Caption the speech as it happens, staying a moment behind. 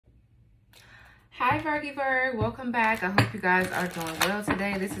Hi Virgo, welcome back. I hope you guys are doing well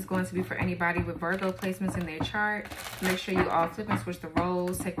today. This is going to be for anybody with Virgo placements in their chart. Make sure you all flip and switch the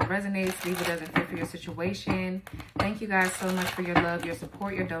roles. Take what resonates, leave what doesn't fit for your situation. Thank you guys so much for your love, your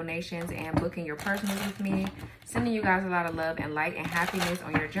support, your donations, and booking your personals with me. Sending you guys a lot of love and light and happiness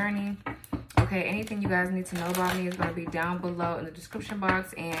on your journey. Okay, anything you guys need to know about me is going to be down below in the description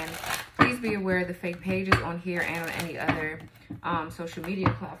box. And please be aware of the fake pages on here and on any other social media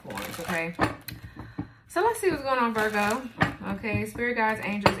platforms, okay? So let's see what's going on, Virgo. Okay, spirit guides,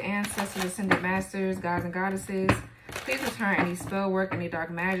 angels, ancestors, ascended masters, gods and goddesses. Please return any spell work, any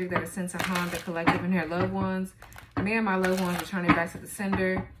dark magic that is sent to harm the collective and their loved ones. Me and my loved ones returning back to the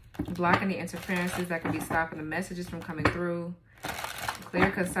sender. Block any interferences that can be stopping the messages from coming through. Clear,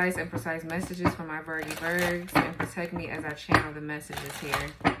 concise, and precise messages for my Virgos. And protect me as I channel the messages here.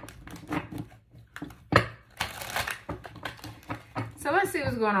 So let's see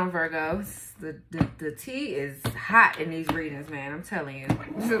what's going on, Virgos. The tea is hot in these readings, man. I'm telling you.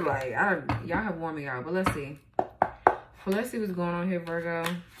 This is like, y'all have warmed me out, but let's see. So let's see what's going on here, Virgo.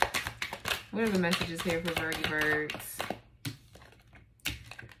 What are the messages here for Virgos?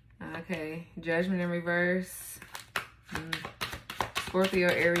 Okay, Judgment in reverse. Scorpio,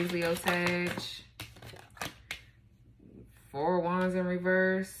 Aries, Leo, Sag. Four of Wands in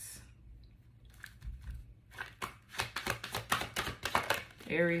reverse.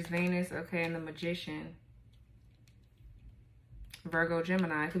 Aries, Venus, okay, and the Magician. Virgo,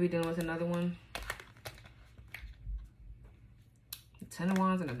 Gemini. Could be dealing with another one. The Ten of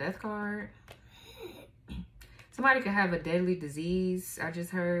Wands and a Death card. Somebody could have a deadly disease, I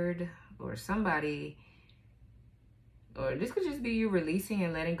just heard. Or somebody. Or this could just be you releasing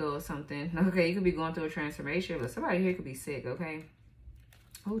and letting go of something. Okay, you could be going through a transformation, but somebody here could be sick, okay?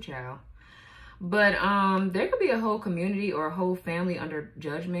 Oh, child. But there could be a whole community or a whole family under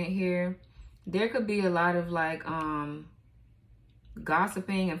judgment here. There could be a lot of like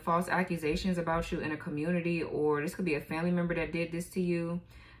gossiping and false accusations about you in a community, or this could be a family member that did this to you.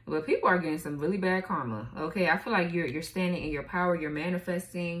 But people are getting some really bad karma. Okay, I feel like you're standing in your power, you're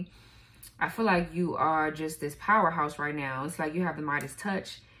manifesting. I feel like you are just this powerhouse right now. It's like you have the Midas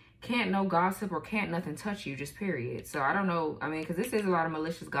touch. Can't no gossip or can't nothing touch you, just period. So I don't know. I mean, because this is a lot of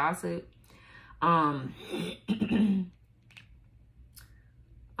malicious gossip.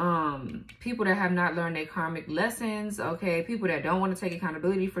 People that have not learned their karmic lessons, okay, people that don't want to take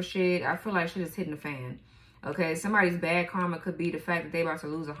accountability for shit. I feel like shit is hitting the fan. Okay, somebody's bad karma could be the fact that they about to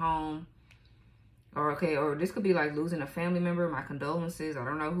lose a home, or okay, or this could be like losing a family member. My condolences. I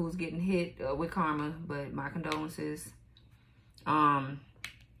don't know who's getting hit with karma, but my condolences.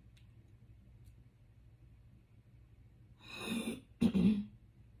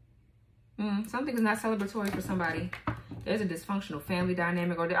 Something is not celebratory for somebody. There's a dysfunctional family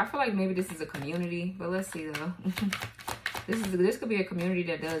dynamic, or I feel like maybe this is a community, but let's see though. This could be a community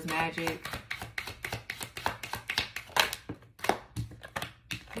that does magic.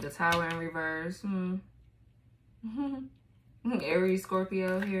 The Tower in reverse. Aries,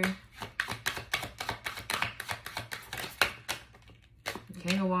 Scorpio here.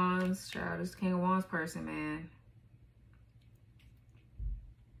 King of Wands, child. This King of Wands person, man.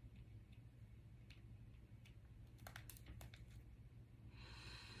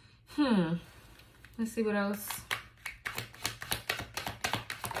 Let's see what else.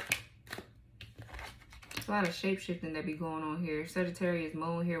 There's a lot of shape-shifting that be going on here. Sagittarius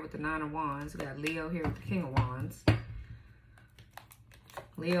moon here with the Nine of Wands. We got Leo here with the King of Wands.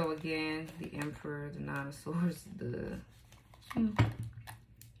 Leo again, the Emperor, the Nine of Swords, the...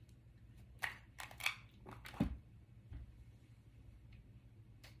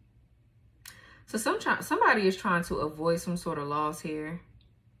 So somebody is trying to avoid some sort of loss here.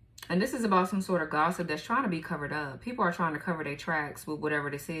 And this is about some sort of gossip that's trying to be covered up. People are trying to cover their tracks with whatever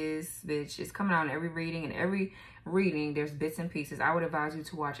this is, bitch. It's coming out in every reading. And every reading, there's bits and pieces. I would advise you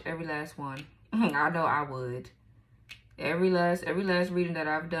to watch every last one. I know I would. Every last reading that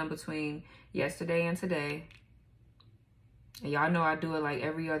I've done between yesterday and today. And y'all know I do it like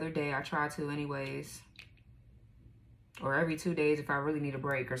every other day. I try to anyways. Or every 2 days if I really need a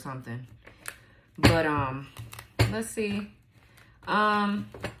break or something. But, let's see.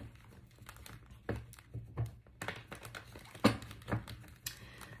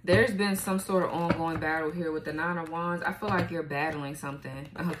 There's been some sort of ongoing battle here with the Nine of Wands. I feel like you're battling something.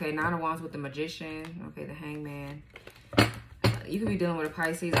 Okay, Nine of Wands with the Magician. Okay, the Hangman. You could be dealing with a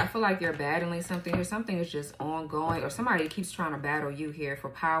Pisces. I feel like you're battling something here. Something is just ongoing, or somebody keeps trying to battle you here for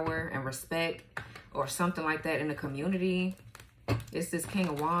power and respect or something like that in the community. It's this King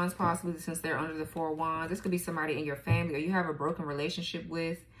of Wands, possibly, since they're under the Four of Wands. This could be somebody in your family or you have a broken relationship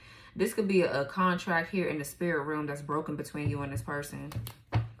with. This could be a contract here in the spirit realm that's broken between you and this person.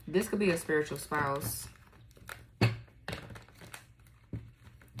 This could be a spiritual spouse.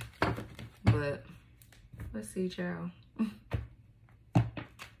 But let's see, child.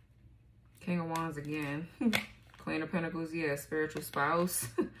 King of Wands again. Queen of Pentacles, yeah, spiritual spouse.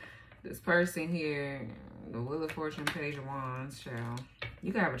 This person here, the Wheel of Fortune, Page of Wands, child.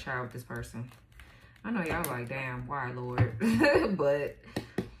 You can have a child with this person. I know y'all like, damn, why, Lord? But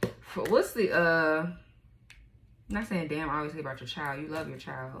what's the, not saying damn obviously about your child. You love your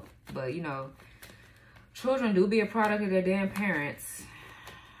child. But, you know, children do be a product of their damn parents.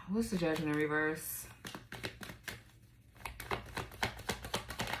 What's the Judgment in reverse?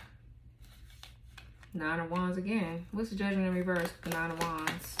 Nine of Wands again. What's the Judgment in reverse? The Nine of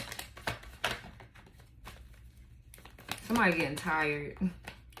Wands. Somebody getting tired.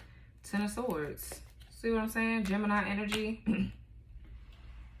 Ten of Swords. See what I'm saying? Gemini energy.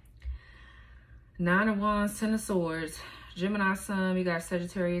 Nine of Wands, Ten of Swords. Gemini Sun. You got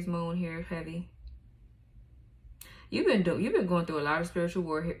Sagittarius Moon here, heavy. You've been going through a lot of spiritual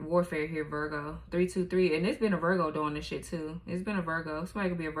warfare here, Virgo. 323, and it's been a Virgo doing this shit too. It's been a Virgo. Somebody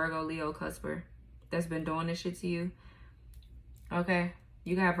could be a Virgo, Leo, Cusper that's been doing this shit to you. Okay,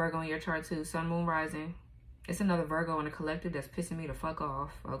 you got Virgo in your chart too. Sun, Moon, Rising. It's another Virgo in the collective that's pissing me the fuck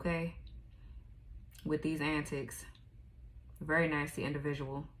off. Okay, with these antics. Very nasty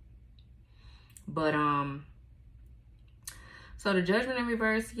individual. But so the Judgment in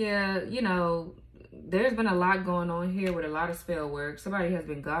reverse, yeah, you know, there's been a lot going on here with a lot of spell work. Somebody has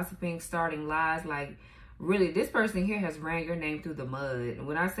been gossiping, starting lies. Like, really, this person here has ran your name through the mud.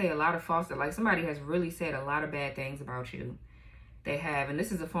 When I say a lot of false, like somebody has really said a lot of bad things about you. They have. And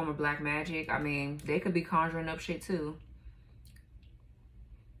this is a form of black magic. I mean, they could be conjuring up shit too.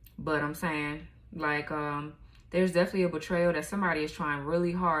 But I'm saying, like, there's definitely a betrayal that somebody is trying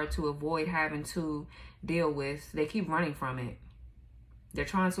really hard to avoid having to deal with. They keep running from it. They're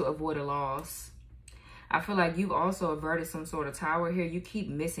trying to avoid a loss. I feel like you've also averted some sort of tower here. You keep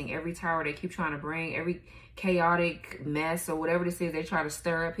missing every tower they keep trying to bring, every chaotic mess or whatever this is they try to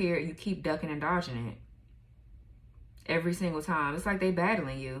stir up here. You keep ducking and dodging it every single time. It's like they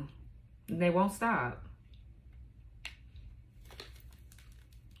battling you and they won't stop.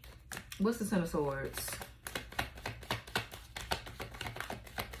 What's the Ten of Swords?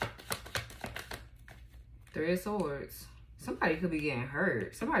 Three of Swords. Somebody could be getting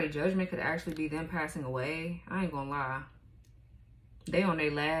hurt. Somebody's judgment could actually be them passing away. I ain't gonna lie. They on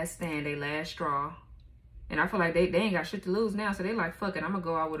their last stand, their last straw. And I feel like they ain't got shit to lose now. So they like, fuck it, I'm gonna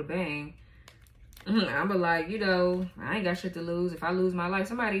go out with a bang. I'm like, you know, I ain't got shit to lose. If I lose my life,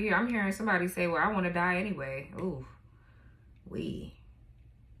 somebody here, I'm hearing somebody say, well, I want to die anyway. Ooh,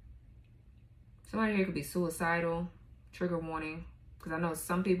 somebody here could be suicidal. Trigger warning. Because I know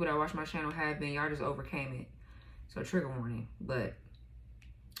some people that watch my channel have been, y'all just overcame it. So trigger warning. But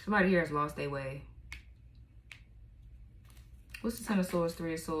somebody here has lost their way. What's the Ten of Swords,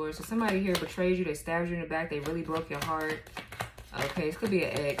 Three of Swords? So somebody here betrayed you. They stabbed you in the back. They really broke your heart. Okay, this could be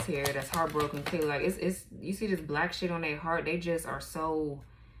an ex here that's heartbroken too. Like, it's you see this black shit on their heart. They just are so,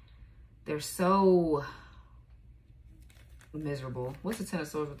 they're so miserable. What's the Ten of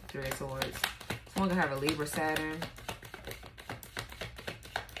Swords with the Three of Swords? Someone could have a Libra, Saturn.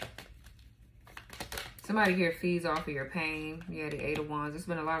 Somebody here feeds off of your pain. Yeah, the Eight of Wands. There's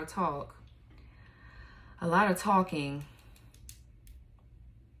been a lot of talk. A lot of talking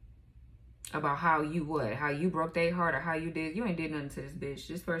about how you broke their heart or how you did. You ain't did nothing to this bitch.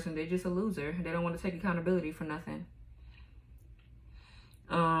 This person, they're just a loser. They don't want to take accountability for nothing.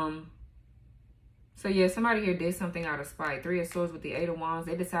 So yeah, somebody here did something out of spite. Three of Swords with the Eight of Wands.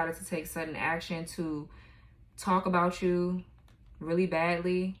 They decided to take sudden action to talk about you really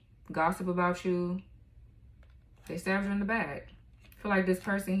badly, gossip about you. They stabbed you in the back. I feel like this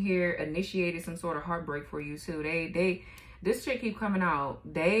person here initiated some sort of heartbreak for you too. This shit keep coming out.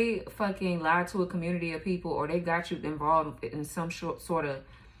 They fucking lied to a community of people, or they got you involved in some sort of,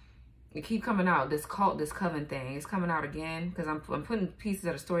 it keep coming out. This cult, this coven thing. It's coming out again because I'm putting pieces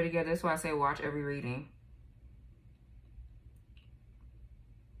of the story together. That's why I say watch every reading.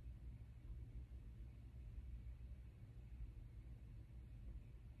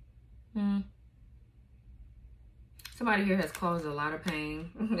 Somebody here has caused a lot of pain,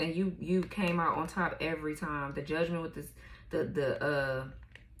 and you came out on top every time. The Judgment with this, the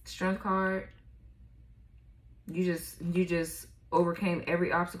Strength card. You just overcame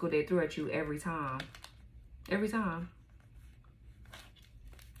every obstacle they threw at you every time. Every time.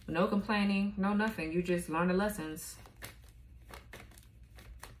 No complaining, no nothing. You just learn the lessons.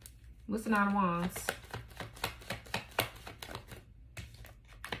 What's the Nine of Wands?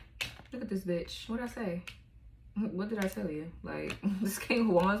 look at this bitch. What'd I say? What did I tell you? Like, this King of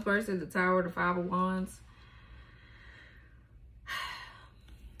Wands person, the Tower, the Five of Wands.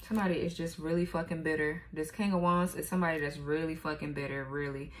 Somebody is just really fucking bitter. This King of Wands is somebody that's really fucking bitter,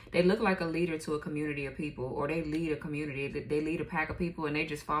 really. They look like a leader to a community of people, or they lead a community. They lead a pack of people, and they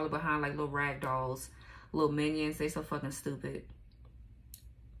just follow behind like little rag dolls, little minions. They so fucking stupid.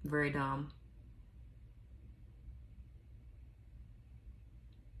 Very dumb.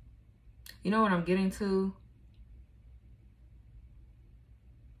 You know what I'm getting to?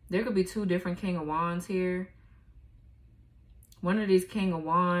 There could be two different King of Wands here. One of these King of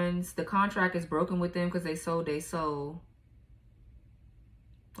Wands, the contract is broken with them because they sold their soul.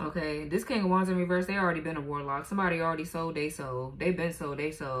 Okay, this King of Wands in reverse, they already been a warlock. Somebody already sold their soul. They been sold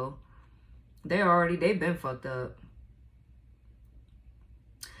their soul. They been fucked up.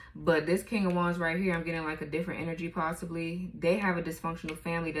 But this King of Wands right here, I'm getting like a different energy possibly. They have a dysfunctional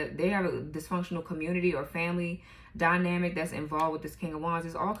family, that they have a dysfunctional community or family dynamic that's involved with this King of Wands.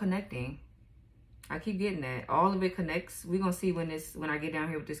 It's all connecting. I keep getting that. All of it connects. We're going to see when I get down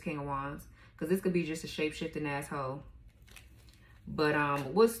here with this King of Wands. Because this could be just a shape-shifting asshole. But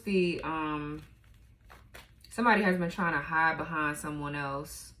what's the... somebody has been trying to hide behind someone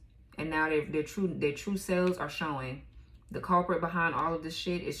else. And now their true selves are showing. The culprit behind all of this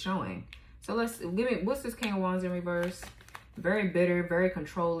shit is showing. So what's this King of Wands in reverse? Very bitter, very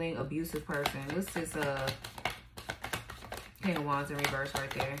controlling, abusive person. What's this King of Wands in reverse right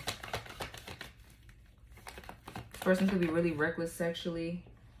there? Person could be really reckless sexually.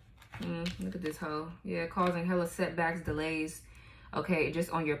 Look at this hoe. Yeah, causing hella setbacks, delays. Okay, just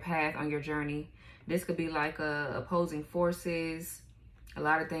on your path, on your journey. This could be like opposing forces. A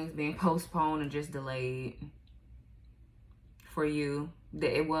lot of things being postponed and just delayed for you.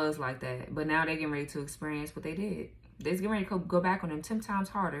 It was like that. But now they're getting ready to experience what they did. They're getting ready to go back on them 10 times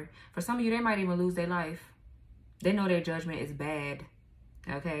harder. For some of you, they might even lose their life. They know their judgment is bad.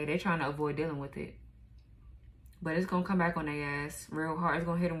 Okay, they're trying to avoid dealing with it. But it's going to come back on their ass real hard. It's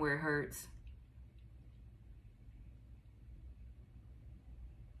going to hit them where it hurts.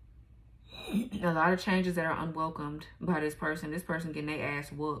 A lot of changes that are unwelcomed by this person. This person getting their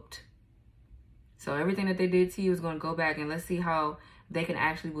ass whooped. So everything that they did to you is going to go back. And let's see how they can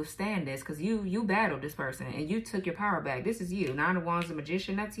actually withstand this. Because you battled this person. And you took your power back. This is you. Nine of Wands, the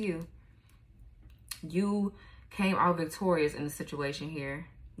Magician. That's you. You came out victorious in the situation here.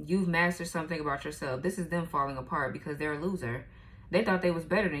 You've mastered something about yourself. This is them falling apart because they're a loser. They thought they was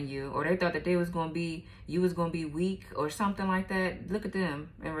better than you, or they thought that you was going to be weak or something like that. Look at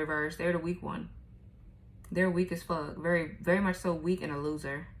them in reverse. They're the weak one. They're weak as fuck. Very, very much so weak and a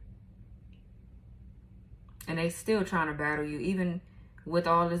loser. And they still trying to battle you, even with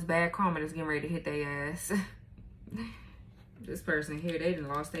all this bad karma that's getting ready to hit their ass. This person here, they done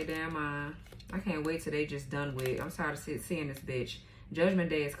lost their damn mind. I can't wait till they just done with. I'm tired of seeing this bitch. Judgment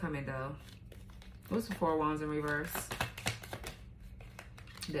Day is coming, though. What's the Four of Wands in reverse?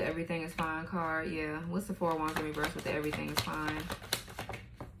 The Everything is Fine card. Yeah. What's the Four of Wands in reverse with the Everything is Fine?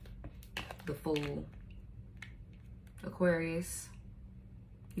 The Fool. Aquarius.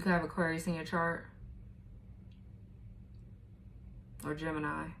 You could have Aquarius in your chart. Or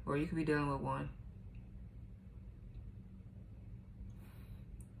Gemini. Or you could be dealing with one.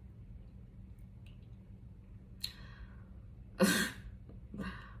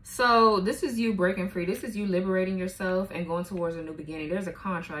 So this is you breaking free. This is you liberating yourself and going towards a new beginning. There's a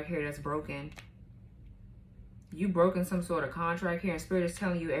contract here that's broken. You broken some sort of contract here, and Spirit is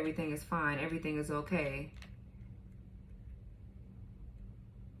telling you everything is fine. Everything is okay.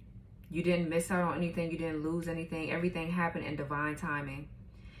 You didn't miss out on anything. You didn't lose anything. Everything happened in divine timing.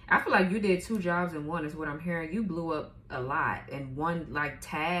 I feel like you did 2 jobs in one is what I'm hearing. You blew up a lot in one like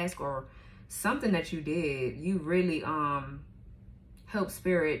task or something that you did. You really helped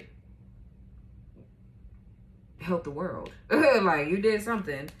Spirit help the world. Like you did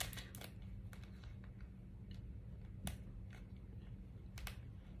something.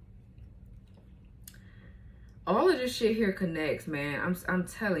 All of this shit here connects, man. I'm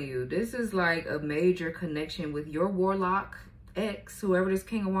telling you, this is like a major connection with your warlock ex, whoever this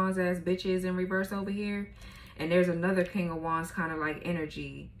King of Wands ass bitch is in reverse over here. And there's another King of Wands kind of like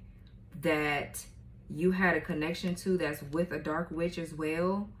energy that you had a connection to that's with a dark witch as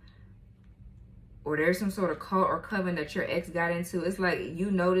well. Or there's some sort of cult or coven that your ex got into. It's like you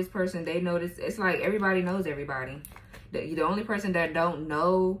know this person, they know this. It's like everybody knows everybody. The only person that don't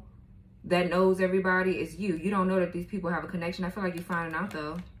know, that knows everybody is you. You don't know that these people have a connection. I feel like you're finding out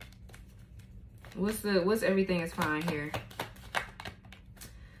though. What's Everything is Fine here?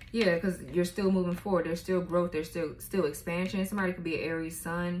 Yeah, because you're still moving forward. There's still growth. There's still expansion. Somebody could be an Aries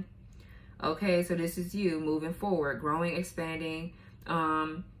sun. Okay, so this is you moving forward, growing, expanding.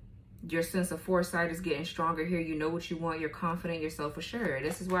 Your sense of foresight is getting stronger here. You know what you want. You're confident, you're self-assured.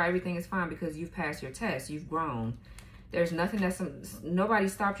 This is why everything is fine, because you've passed your test. You've grown. There's nothing nobody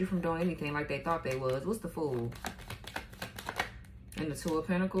stopped you from doing anything like they thought they was. What's the Fool? And the Two of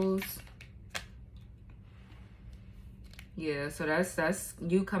Pentacles. Yeah, so that's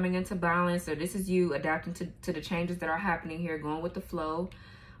you coming into balance. So this is you adapting to the changes that are happening here, going with the flow.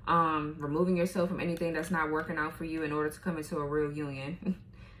 Removing yourself from anything that's not working out for you in order to come into a real union.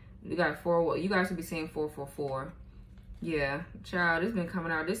 You got 4. You guys will be seeing 444. Yeah, child, it's been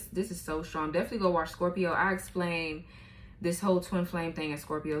coming out. This is so strong. Definitely go watch Scorpio. I explained this whole twin flame thing in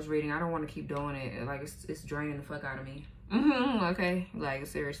Scorpio's reading. I don't want to keep doing it. Like, it's draining the fuck out of me. Okay, like,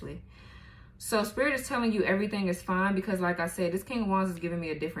 seriously. So Spirit is telling you everything is fine, because like I said, this King of Wands is giving me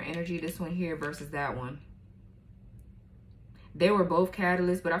a different energy. This one here versus that one. They were both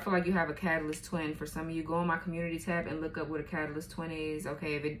catalysts, but I feel like you have a catalyst twin. For some of you, go on my community tab and look up what a catalyst twin is.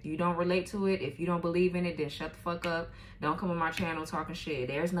 Okay, if you don't relate to it, if you don't believe in it, then shut the fuck up. Don't come on my channel talking shit.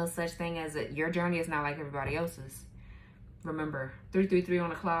 There's no such thing as your journey is not like everybody else's. Remember, 333 on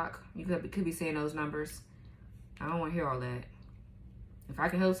the clock. You could be seeing those numbers. I don't want to hear all that. If I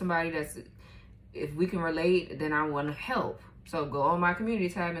can help somebody if we can relate, then I want to help. So go on my community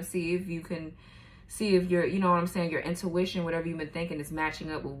tab and see if you can... See if your, you know what I'm saying, your intuition, whatever you've been thinking, is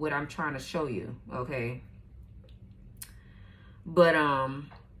matching up with what I'm trying to show you, okay? But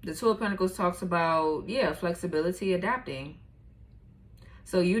the Two of Pentacles talks about, yeah, flexibility, adapting.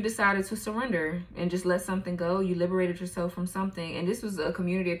 So you decided to surrender and just let something go. You liberated yourself from something. And this was a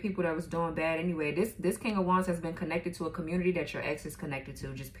community of people that was doing bad anyway. This King of Wands has been connected to a community that your ex is connected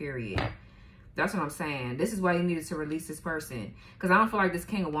to, just period. That's what I'm saying. This is why you needed to release this person. Because I don't feel like this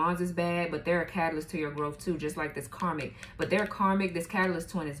King of Wands is bad, but they're a catalyst to your growth too, just like this karmic. But they're karmic. This catalyst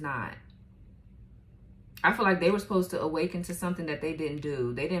twin is not. I feel like they were supposed to awaken to something that they didn't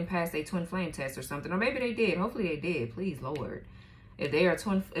do. They didn't pass a twin flame test or something. Or maybe they did. Hopefully they did. Please, Lord. If they are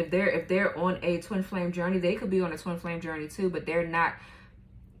if they're on a twin flame journey, they could be on a twin flame journey too, but they're not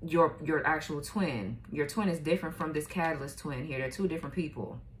your actual twin. Your twin is different from this catalyst twin here. They're two different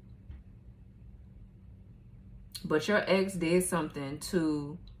people. But your ex did something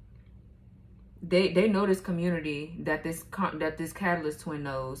to, they know this community that this catalyst twin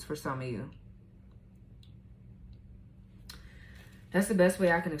knows, for some of you. That's the best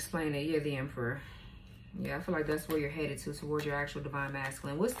way I can explain it. You're the Emperor. Yeah, I feel like that's where you're headed to, towards your actual divine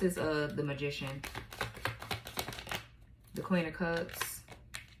masculine. What's this, the Magician? The Queen of Cups.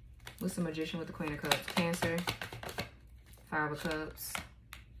 What's the Magician with the Queen of Cups? Cancer. 5 of Cups.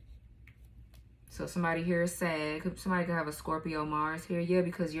 So somebody here is sad. Somebody could have a Scorpio Mars here. Yeah,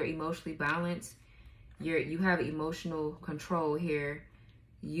 because you're emotionally balanced. You have emotional control here.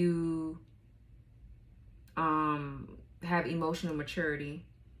 You have emotional maturity.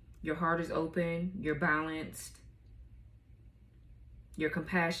 Your heart is open. You're balanced. You're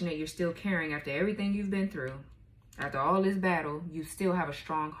compassionate. You're still caring after everything you've been through. After all this battle, you still have a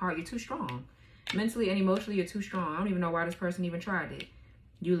strong heart. You're too strong. Mentally and emotionally, you're too strong. I don't even know why this person even tried it.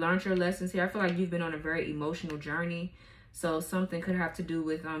 You learned your lessons here. I feel like you've been on a very emotional journey. So something could have to do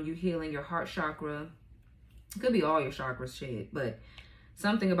with you healing your heart chakra. It could be all your chakras, shit. But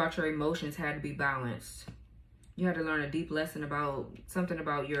something about your emotions had to be balanced. You had to learn a deep lesson about something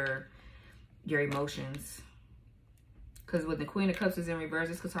about your emotions. Because when the Queen of Cups is in reverse,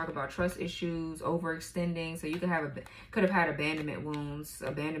 this could talk about trust issues, overextending. So you could have had abandonment wounds,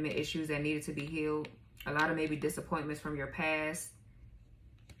 abandonment issues that needed to be healed. A lot of maybe disappointments from your past.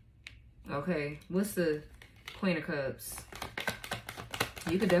 Okay, what's the Queen of Cups?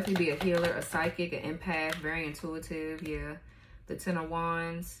 You could definitely be a healer, a psychic, an empath, very intuitive. Yeah, the 10 of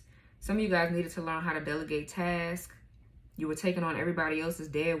Wands. Some of you guys needed to learn how to delegate tasks. You were taking on everybody else's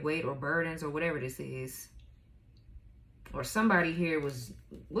dead weight or burdens or whatever this is. Or somebody here was,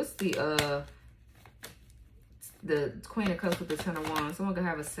 what's the Queen of Cups with the 10 of Wands? Someone could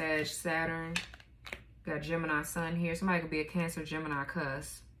have a Sag, Saturn. Got Gemini Sun here. Somebody could be a Cancer, Gemini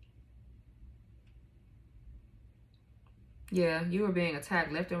cusp. Yeah, you were being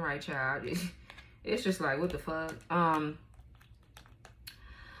attacked left and right, child. It's just like, what the fuck?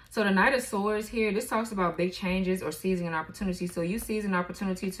 So the Knight of Swords here, this talks about big changes or seizing an opportunity. So you seize an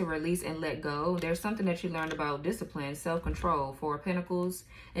opportunity to release and let go. There's something that you learned about discipline, self-control, 4 of Pentacles,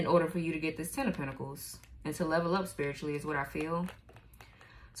 in order for you to get this 10 of Pentacles. And to level up spiritually is what I feel.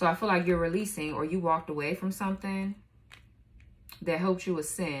 So I feel like you're releasing, or you walked away from something that helped you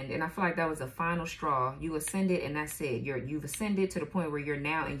ascend. And I feel like that was the final straw. You ascended and that's it. You've ascended to the point where you're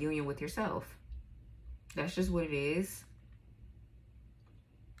now in union with yourself. That's just what it is.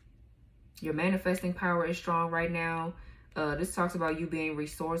 Your manifesting power is strong right now. This talks about you being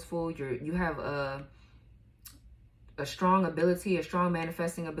resourceful. You have a strong ability, a strong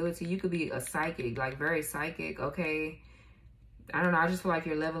manifesting ability. You could be a psychic, like very psychic, okay? I don't know. I just feel like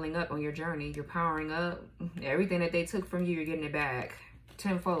you're leveling up on your journey. You're powering up. Everything that they took from you, you're getting it back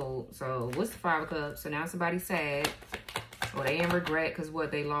tenfold. So what's the 5 of Cups? So now somebody's sad. Or they in regret because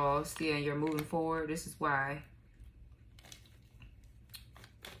what they lost. Yeah, and you're moving forward. This is why.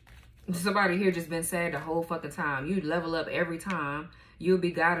 Somebody here just been sad the whole fucking time. You level up every time. You'll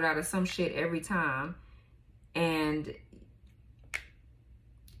be guided out of some shit every time. And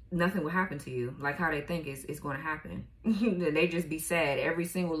nothing will happen to you like how they think it's going to happen. They just be sad every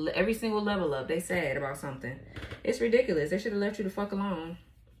single level up. They sad about something. It's ridiculous. They should have left you the fuck alone.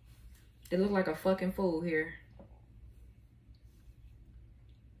 They look like a fucking fool here.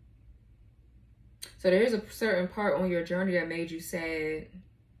 So there's a certain part on your journey that made you sad.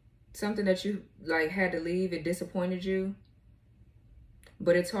 Something that you like had to leave. It disappointed you.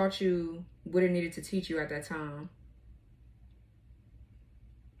 But it taught you what it needed to teach you at that time.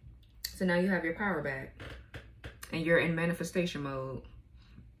 So now you have your power back. And you're in manifestation mode.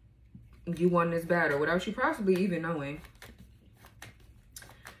 You won this battle without you possibly even knowing.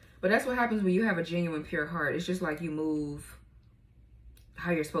 But that's what happens when you have a genuine, pure heart. It's just like you move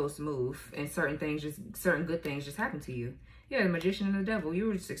how you're supposed to move. And certain good things just happen to you. Yeah, the Magician and the Devil. You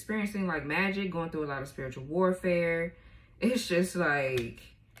were just experiencing like magic, going through a lot of spiritual warfare. It's just like,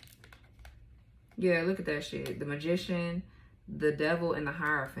 yeah, look at that shit. The Magician, the Devil, and the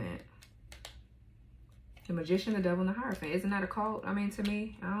Hierophant. The Magician, the Devil, and the Hierophant. Isn't that a cult? I mean, to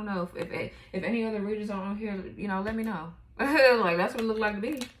me, I don't know. If any other readers are on here, you know, let me know. Like, that's what it looked like to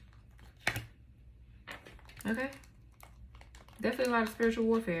me. Okay. Definitely a lot of spiritual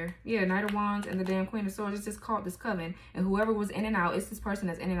warfare. Yeah, Knight of Wands and the damn Queen of Swords. It's just called this coven. And whoever was in and out, it's this person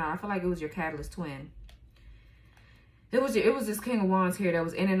that's in and out. I feel like it was your catalyst twin. It was this King of Wands here that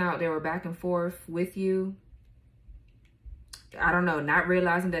was in and out. They were back and forth with you. I don't know, not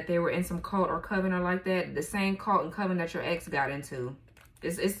realizing that they were in some cult or coven or like that. The same cult and coven that your ex got into.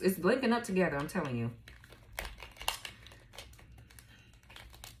 It's linking up together, I'm telling you.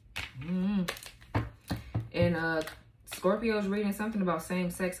 And Scorpio's reading, something about same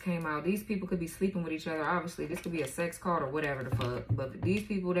sex came out. These people could be sleeping with each other. Obviously, this could be a sex cult or whatever the fuck. But these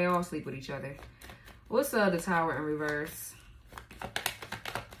people, they all sleep with each other. What's the Tower in reverse?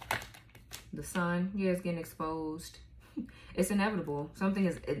 The Sun, yeah, it's getting exposed. It's inevitable. Something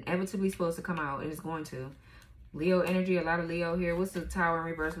is inevitably supposed to come out, and it's going to. Leo energy, a lot of Leo here. What's the Tower in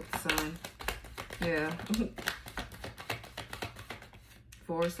reverse with the Sun? Yeah.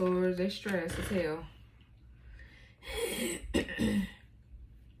 4 of Swords, they stress as hell.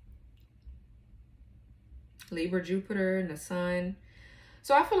 Libra, Jupiter, and the Sun.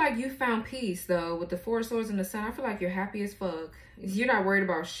 So I feel like you found peace, though, with the 4 of Swords and the Sun. I feel like you're happy as fuck. You're not worried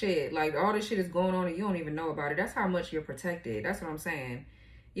about shit. Like, all this shit is going on and you don't even know about it. That's how much you're protected. That's what I'm saying.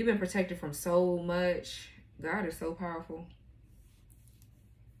 You've been protected from so much. God is so powerful.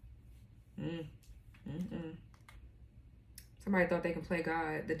 Somebody thought they can play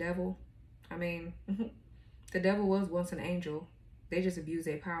God. The devil. I mean, the devil was once an angel. They just abused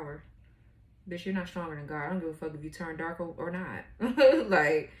their power. Bitch, you're not stronger than God. I don't give a fuck if you turn dark or not.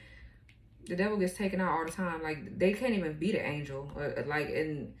 Like, the devil gets taken out all the time. Like, they can't even beat an angel. Like,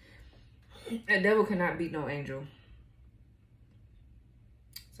 and a devil cannot beat no angel.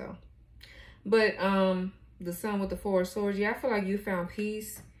 So, but the Sun with the 4 of Swords. Yeah, I feel like you found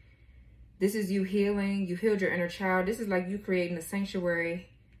peace. This is you healing. You healed your inner child. This is like you creating a sanctuary.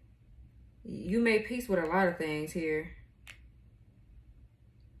 You made peace with a lot of things here.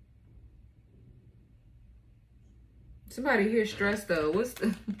 Somebody here stressed though. What's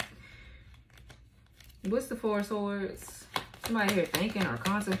the 4 of Swords? Somebody here thinking or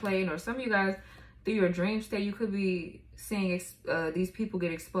contemplating, or some of you guys through your dream state, you could be seeing these people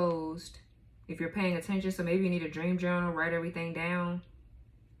get exposed if you're paying attention. So maybe you need a dream journal, write everything down.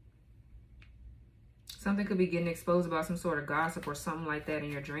 Something could be getting exposed about some sort of gossip or something like that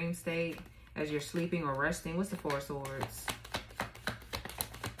in your dream state as you're sleeping or resting. What's the 4 of Swords?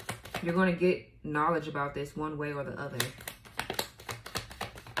 You're going to get knowledge about this one way or the other.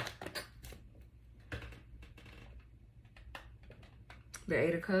 The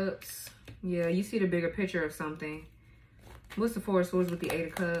 8 of Cups. Yeah, you see the bigger picture of something. What's the 4 of Swords with the 8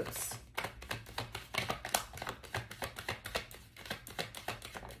 of Cups?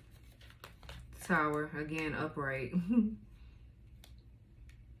 Tower, again, upright.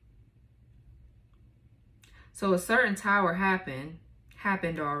 So a certain tower happened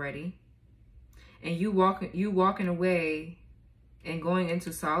already. And you walking away and going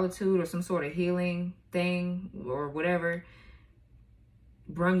into solitude or some sort of healing thing or whatever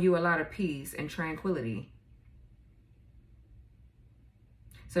bring you a lot of peace and tranquility.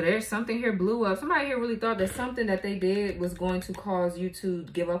 So there's something here blew up. Somebody here really thought that something that they did was going to cause you to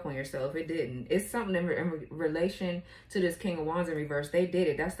give up on yourself. It didn't. It's something in relation to this King of Wands in reverse. They did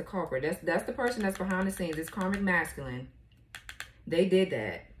it. That's the culprit. That's the person that's behind the scenes. It's karmic masculine. They did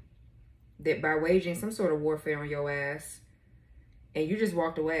that. That by waging some sort of warfare on your ass. And you just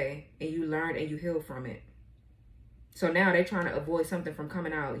walked away. And you learned and you healed from it. So now they're trying to avoid something from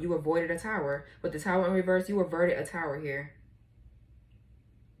coming out. You avoided a tower. With the tower in reverse, you averted a tower here.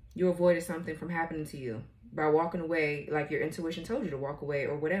 You avoided something from happening to you by walking away like your intuition told you to walk away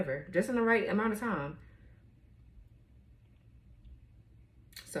or whatever. Just in the right amount of time.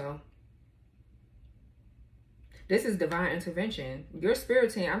 So, this is divine intervention. Your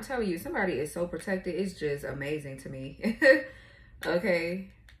spirit team, I'm telling you, somebody is so protected. It's just amazing to me. Okay.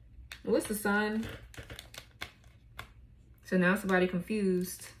 What's the sun? So now somebody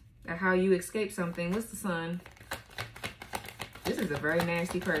confused at how you escape something. What's the sun? This is a very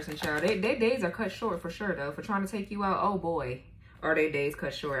nasty person, child. Their days are cut short for sure, though. For trying to take you out, oh boy, are their days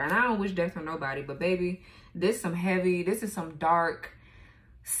cut short. And I don't wish death on nobody, but baby, this is some dark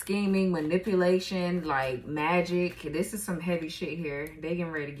scheming, manipulation, like magic. This is some heavy shit here. They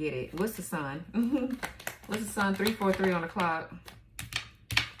getting ready to get it. What's the sun? What's the sun? 343 on the clock.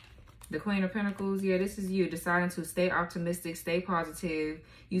 The Queen of Pentacles. Yeah, this is you deciding to stay optimistic, stay positive.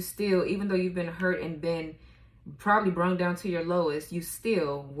 You still, even though you've been hurt and been probably brung down to your lowest, you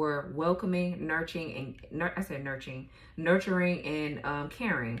still were welcoming, nurturing, and nurturing and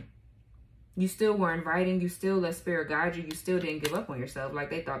caring. You still were inviting. You still let spirit guide you. You still didn't give up on yourself like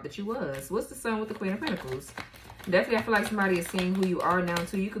they thought that you was. What's the sun with the Queen of Pentacles? Definitely, I feel like somebody is seeing who you are now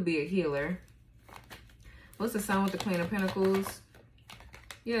too. You could be a healer. What's the sun with the Queen of Pentacles?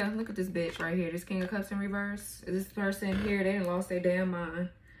 Yeah, look at this bitch right here. This King of Cups in reverse. This person here, they done lost their damn mind.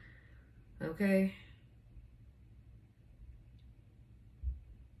 Okay.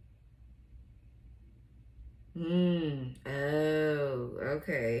 Oh,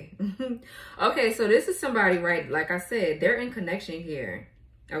 okay. Okay, so this is somebody, right? Like I said, they're in connection here.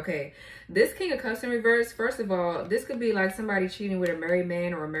 Okay, this King of Cups in reverse, first of all, this could be like somebody cheating with a married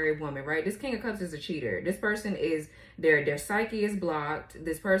man or a married woman, right? This King of Cups is a cheater. This person is, their psyche is blocked.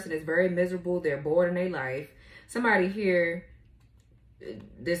 This person is very miserable. They're bored in their life. Somebody here,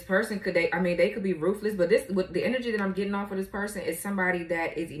 this person could, they could be ruthless, but this, with the energy that I'm getting off of this person is somebody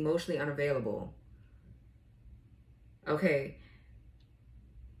that is emotionally unavailable. Okay.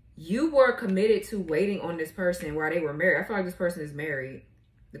 You were committed to waiting on this person while they were married. I feel like this person is married.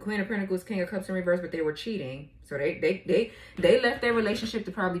 The Queen of Pentacles, King of Cups in reverse, but they were cheating. So they left their relationship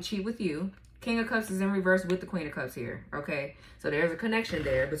to probably cheat with you. King of Cups is in reverse with the Queen of Cups here. Okay. So there's a connection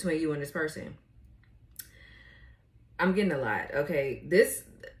there between you and this person. I'm getting a lot. Okay. This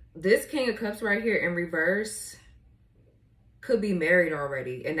King of Cups right here in reverse could be married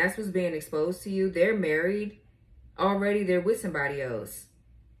already. And that's what's being exposed to you. They're married already. They're with somebody else.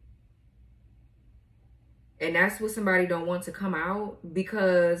 And that's what somebody don't want to come out,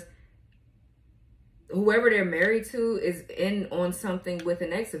 because whoever they're married to is in on something with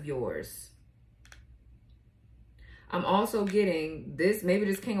an ex of yours. I'm also getting this, maybe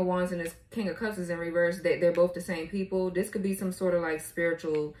this King of Wands and this King of Cups is in reverse. They're both the same people. This could be some sort of like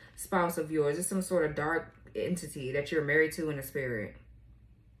spiritual spouse of yours. It's some sort of dark entity that you're married to in the spirit.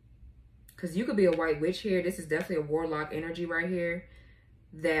 Because you could be a white witch here. This is definitely a warlock energy right here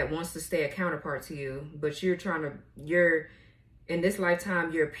that wants to stay a counterpart to you. But you're in this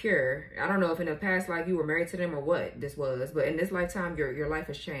lifetime, you're pure. I don't know if in a past life you were married to them or what this was. But in this lifetime, your life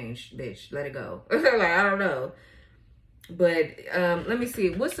has changed, bitch. Let it go. Like, I don't know. But let me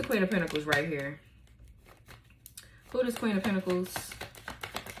see. What's the Queen of Pentacles right here? Who is Queen of Pentacles?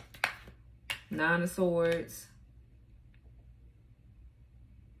 Nine of Swords.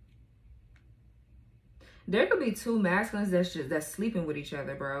 There could be two masculines that's sleeping with each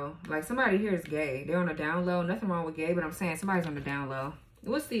other, bro. Like somebody here is gay. They're on the down low. Nothing wrong with gay, but I'm saying somebody's on the down low.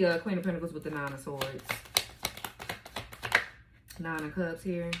 What's the Queen of Pentacles with the Nine of Swords? Nine of Cups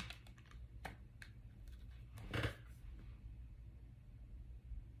here.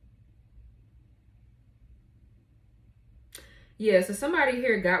 Yeah, so somebody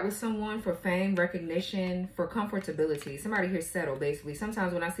here got with someone for fame, recognition, for comfortability. Somebody here settled, basically.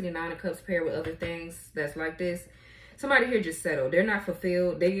 Sometimes when I see the Nine of Cups paired with other things that's like this, somebody here just settled. They're not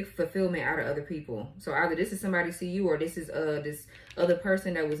fulfilled. They get fulfillment out of other people. So either this is somebody see you, or this is this other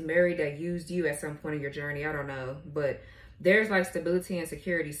person that was married that used you at some point in your journey. I don't know. But there's like stability and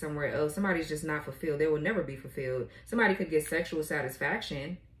security somewhere else. Somebody's just not fulfilled. They will never be fulfilled. Somebody could get sexual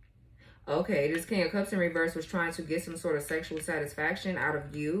satisfaction. Okay, this King of Cups in reverse was trying to get some sort of sexual satisfaction out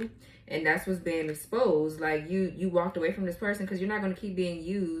of you. And that's what's being exposed. Like you walked away from this person because you're not going to keep being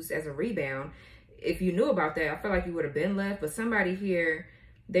used as a rebound. If you knew about that, I feel like you would have been left. But somebody here,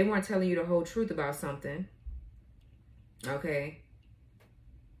 they weren't telling you the whole truth about something. Okay.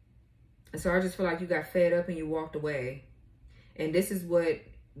 And so I just feel like you got fed up and you walked away. And this is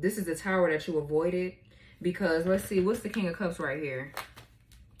the tower that you avoided. Because let's see, what's the King of Cups right here?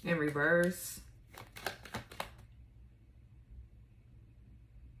 In reverse.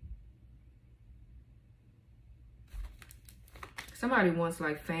 Somebody wants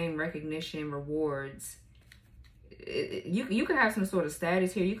like fame, recognition, rewards. You could have some sort of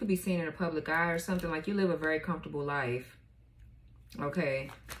status here. You could be seen in a public eye or something. Like you live a very comfortable life. Okay.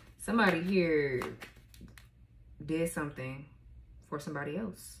 Somebody here did something for somebody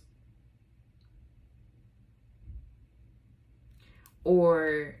else.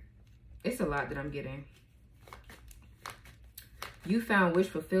 Or it's a lot that I'm getting. You found wish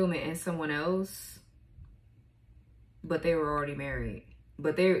fulfillment in someone else, but they were already married.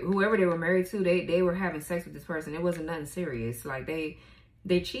 But whoever they were married to, they were having sex with this person. It wasn't nothing serious. Like they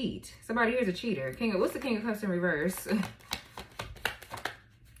cheat. Somebody here's a cheater. What's the King of Cups in reverse?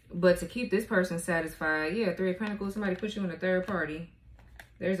 But to keep this person satisfied, yeah, 3 of Pentacles, somebody put you in a third party.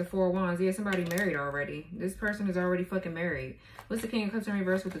 There's a 4 of Wands. Yeah, somebody married already. This person is already fucking married. What's the King of Cups in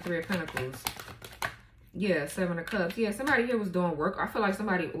reverse with the 3 of Pentacles? Yeah, 7 of Cups. Yeah, somebody here was doing work. I feel like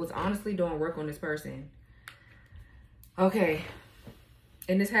somebody was honestly doing work on this person. Okay.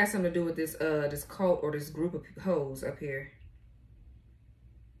 And this has something to do with this this cult or this group of hoes up here.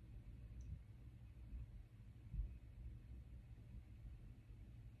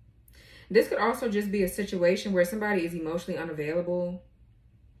 This could also just be a situation where somebody is emotionally unavailable.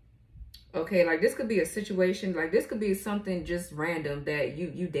 Okay, like this could be a situation, like this could be something just random that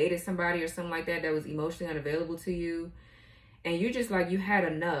you dated somebody or something like that was emotionally unavailable to you. And you just like, you had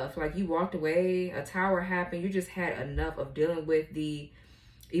enough. Like you walked away, a tower happened. You just had enough of dealing with the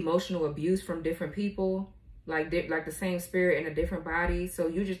emotional abuse from different people. Like the same spirit in a different body. So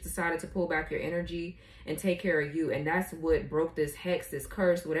you just decided to pull back your energy and take care of you. And that's what broke this hex, this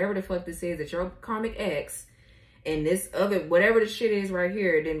curse, whatever the fuck this is, that your karmic ex and this other, whatever the shit is right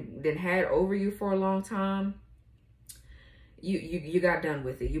here, then had over you for a long time. You got done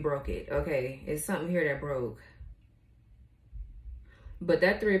with it. You broke it. Okay. It's something here that broke. But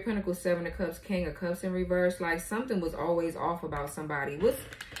that 3 of Pentacles, 7 of Cups, King of Cups in reverse, like something was always off about somebody.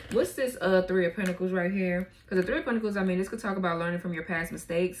 What's this 3 of Pentacles right here? Because the 3 of Pentacles, I mean, this could talk about learning from your past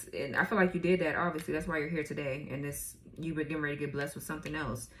mistakes. And I feel like you did that, obviously. That's why you're here today. And this, you were getting ready to get blessed with something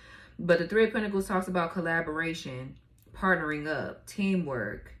else. But the 3 of Pentacles talks about collaboration, partnering up,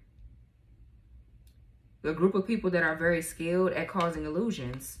 teamwork. A group of people that are very skilled at causing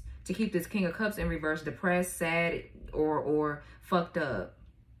illusions to keep this King of Cups in reverse depressed, sad, or fucked up.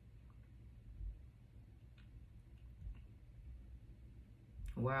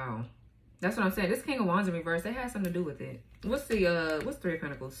 Wow. That's what I'm saying. This King of Wands in reverse, that has something to do with it. What's 3 of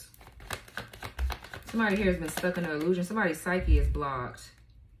Pentacles? Somebody here has been stuck in an illusion. Somebody's psyche is blocked.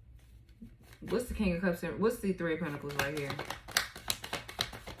 What's the King of Cups in, what's the 3 of Pentacles right here?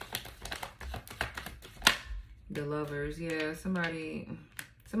 The Lovers. Yeah, somebody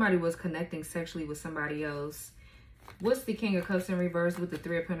was connecting sexually with somebody else. What's the King of Cups in reverse with the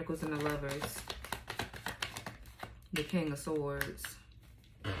 3 of Pentacles and the Lovers? The King of Swords.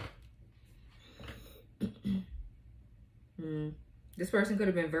 This person could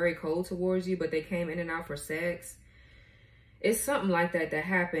have been very cold towards you, but they came in and out for sex. It's something like that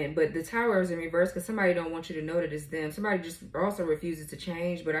happened. But the Tower is in reverse because somebody don't want you to know that it's them. Somebody just also refuses to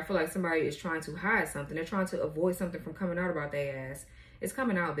change. But I feel like somebody is trying to hide something. They're trying to avoid something from coming out about their ass. It's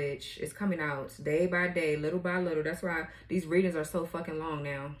coming out, bitch. It's coming out day by day, little by little. That's why these readings are so fucking long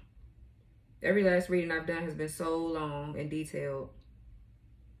now. Every last reading I've done has been so long and detailed.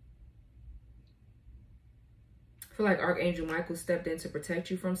 I feel like Archangel Michael stepped in to protect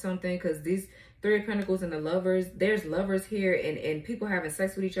you from something, because these 3 of Pentacles and the Lovers, there's lovers here and people having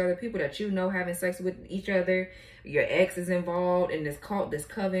sex with each other, people that you know having sex with each other. Your ex is involved in this cult, this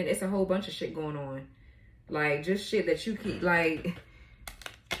coven. It's a whole bunch of shit going on. Like, just shit that you keep, like...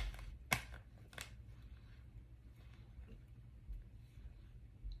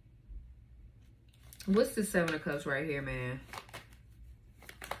 What's the 7 of Cups right here, man?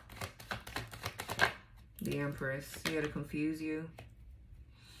 The Empress. Here to confuse you.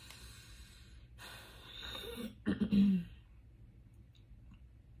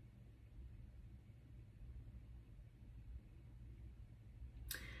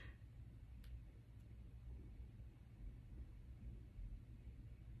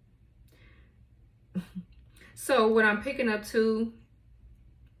 So what I'm picking up too,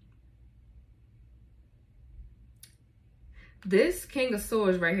 this King of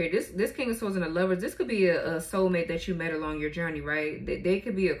Swords right here, this King of Swords and the Lovers, this could be a soulmate that you met along your journey, right? They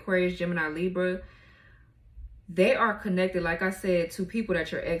could be Aquarius, Gemini, Libra. They are connected, like I said, to people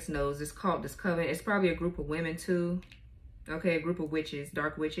that your ex knows. It's called this coven. It's probably a group of women too. Okay, a group of witches,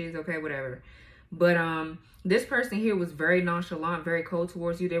 dark witches, okay, whatever. But this person here was very nonchalant, very cold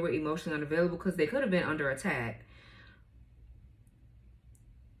towards you. They were emotionally unavailable because they could have been under attack.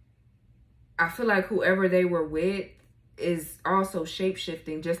 I feel like whoever they were with is also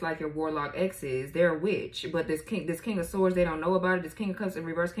shape-shifting, just like your warlock ex is. They're a witch. But this king of swords, they don't know about it. This King of Cups and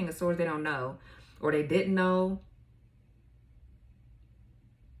reverse King of Swords, they don't know. Or they didn't know.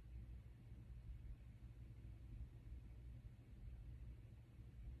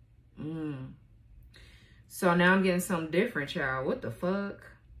 So now I'm getting something different, child. What the fuck?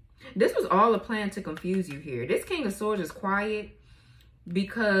 This was all a plan to confuse you here. This King of Swords is quiet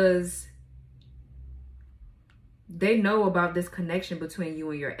because they know about this connection between you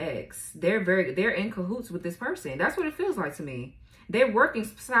and your ex. They're in cahoots with this person. That's what it feels like to me. They're working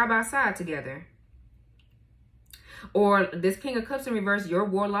side by side together. Or this King of Cups in reverse, your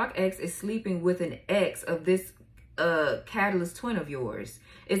warlock ex is sleeping with an ex of this catalyst twin of yours.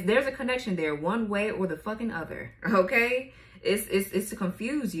 There's a connection there, one way or the fucking other. Okay? It's to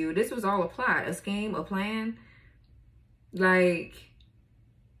confuse you. This was all a plot, a scheme, a plan. Like,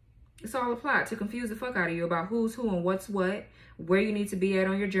 it's all a plot to confuse the fuck out of you about who's who and what's what, where you need to be at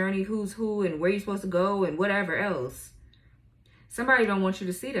on your journey, who's who and where you're supposed to go and whatever else. Somebody don't want you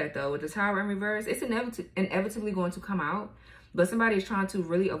to see that though. With the Tower in reverse, it's inevitably going to come out. But somebody is trying to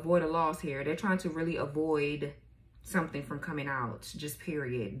really avoid a loss here. They're trying to really avoid something from coming out, just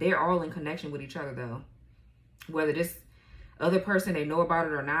period. They're all in connection with each other though. Whether this other person, they know about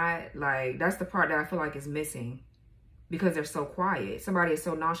it or not, like that's the part that I feel like is missing. Because they're so quiet. Somebody is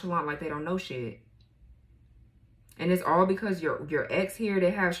so nonchalant, like they don't know shit. And it's all because your ex here,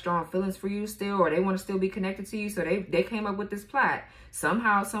 they have strong feelings for you still, or they want to still be connected to you. So they came up with this plot.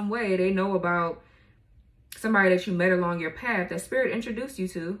 Somehow, some way, they know about somebody that you met along your path that Spirit introduced you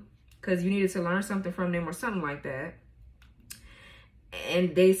to because you needed to learn something from them or something like that.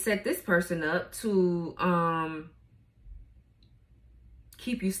 And they set this person up to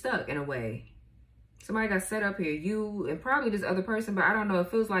keep you stuck in a way. Somebody got set up here, you and probably this other person, but I don't know.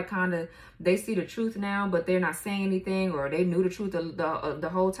 It feels like kind of they see the truth now, but they're not saying anything, or they knew the truth the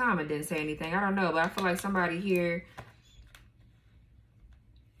whole time and didn't say anything. I don't know, but I feel like somebody here,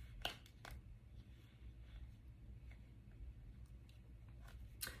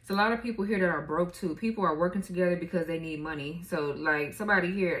 it's a lot of people here that are broke too. People are working together because they need money. So like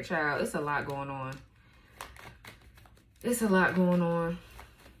somebody here, child, it's a lot going on. It's a lot going on.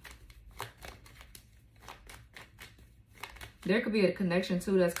 There could be a connection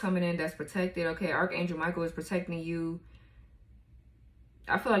too that's coming in that's protected. Okay, Archangel Michael is protecting you.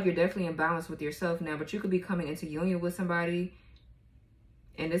 I feel like you're definitely in balance with yourself now, but you could be coming into union with somebody.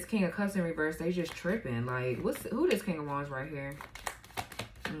 And this King of Cups in reverse, they just tripping. Like, who this King of Wands right here?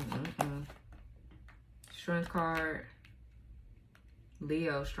 Strength card.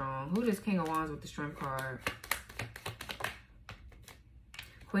 Leo strong. Who this King of Wands with the Strength card?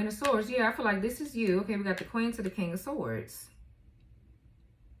 Queen of Swords. Yeah, I feel like this is you. Okay, we got the Queen to the King of Swords.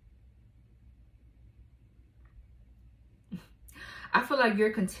 I feel like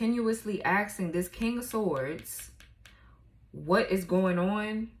you're continuously asking this King of Swords what is going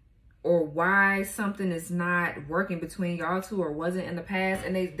on or why something is not working between y'all two or wasn't in the past,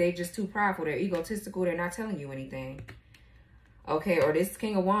 and they just too prideful. They're egotistical. They're not telling you anything. Okay, or this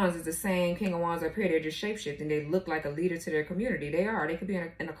King of Wands is the same King of Wands up here. They're just shapeshifting. They look like a leader to their community. They are. They could be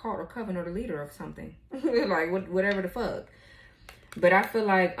in a cult or coven or the leader of something. Like, whatever the fuck. But I feel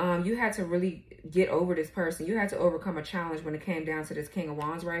like you had to really get over this person. You had to overcome a challenge when it came down to this King of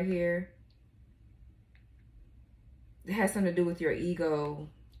Wands right here. It has something to do with your ego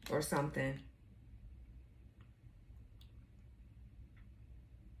or something.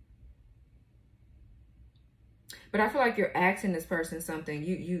 But I feel like you're asking this person something.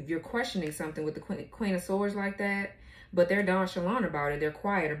 You're questioning something with the Queen of Swords like that. But they're nonchalant about it. They're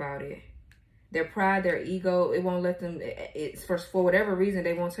quiet about it. Their pride, their ego, it won't let them, it's for whatever reason,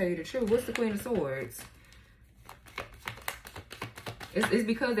 they won't tell you the truth. What's the Queen of Swords? It's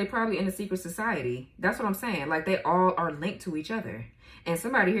because they're probably in a secret society. That's what I'm saying. Like, they all are linked to each other. And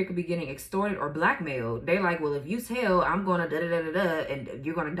somebody here could be getting extorted or blackmailed. They're like, well, if you tell, I'm going to da-da-da-da-da, and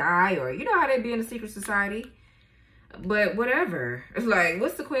you're going to die. Or, you know how they be in a secret society. But whatever. It's like,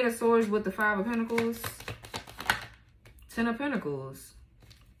 what's the Queen of Swords with the Five of Pentacles? Ten of Pentacles.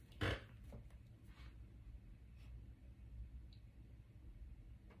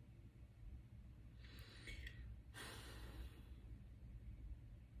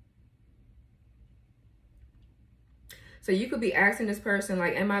 So you could be asking this person,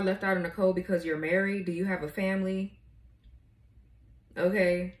 like, am I left out in the cold because you're married? Do you have a family?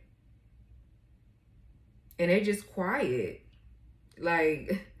 Okay. And they're just quiet.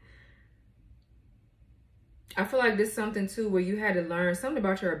 Like, I feel like this is something too where you had to learn something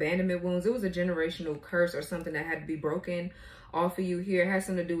about your abandonment wounds. It was a generational curse or something that had to be broken off of you here. It has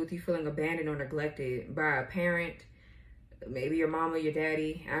something to do with you feeling abandoned or neglected by a parent. Maybe your mama, your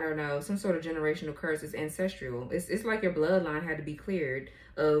daddy, I don't know. Some sort of generational curse. Is ancestral. It's like your bloodline had to be cleared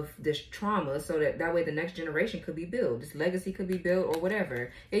of this trauma so that way the next generation could be built. This legacy could be built or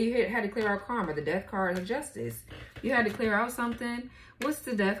whatever. Yeah, you had to clear out karma, the death card, and the justice. You had to clear out something. What's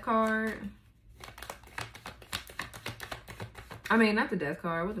the death card? I mean, not the death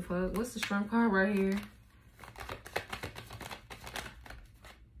card. What the fuck? What's the strength card right here?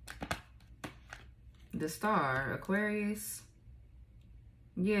 The star, Aquarius.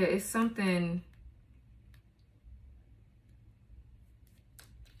 Yeah, it's something.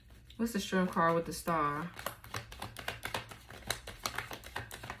 What's the strength card with the star?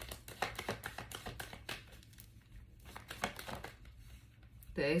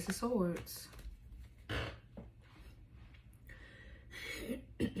 The Ace of Swords.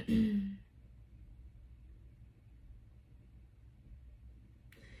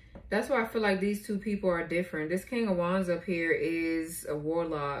 That's why I feel like these two people are different. This King of Wands up here is a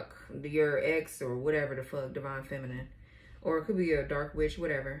warlock, your ex or whatever the fuck, divine feminine. Or it could be a dark witch,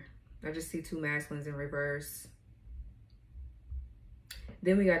 whatever. I just see two masculines in reverse.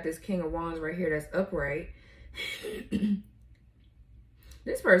 Then we got this King of Wands right here that's upright.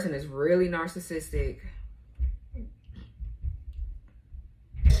 This person is really narcissistic.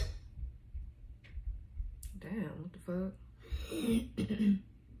 Damn, what the fuck?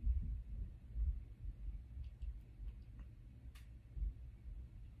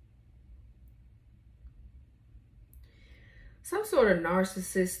 Some sort of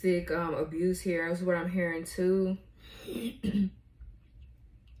narcissistic abuse here is what I'm hearing too.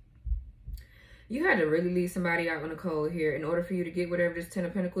 You had to really leave somebody out in the cold here in order for you to get whatever this 10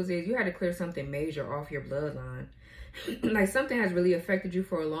 of Pentacles is. You had to clear something major off your bloodline. Like something has really affected you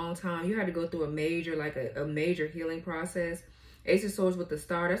for a long time. You had to go through a major, like a major healing process. Ace of Swords with the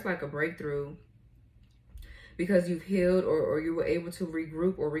star, that's like a breakthrough. Because you've healed or you were able to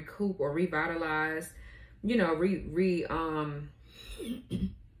regroup or recoup or revitalize. You know,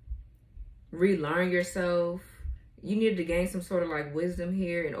 relearn yourself. You needed to gain some sort of like wisdom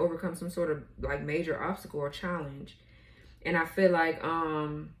here and overcome some sort of like major obstacle or challenge. And I feel like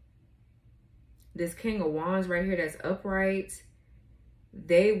this King of Wands right here that's upright,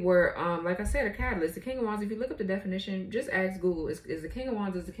 they were like I said, a catalyst. The King of Wands, if you look up the definition, just ask Google, is the King of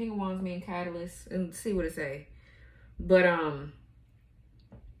Wands, does the King of Wands mean catalyst? And see what it say. But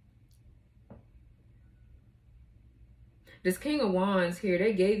this King of Wands here,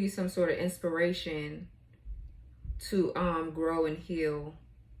 they gave you some sort of inspiration to grow and heal.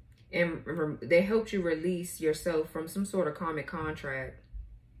 And they helped you release yourself from some sort of karmic contract.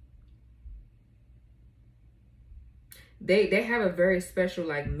 They have a very special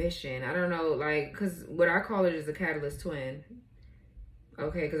like mission. I don't know, like, because what I call it is a catalyst twin.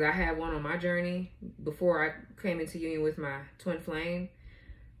 Okay, because I had one on my journey before I came into union with my twin flame.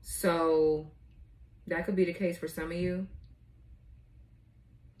 So that could be the case for some of you.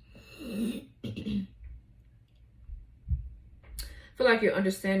 Feel like you're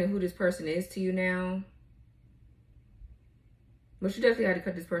understanding who this person is to you now. But you definitely had to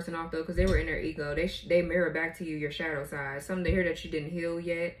cut this person off though, because they were in their ego. They mirror back to you your shadow side. Something here that you didn't heal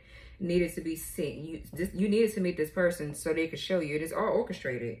yet needed to be seen. You needed to meet this person so they could show you. It is all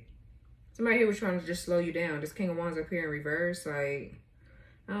orchestrated. Somebody here was trying to just slow you down. This King of Wands up here in reverse, like,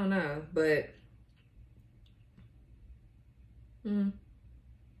 I don't know, but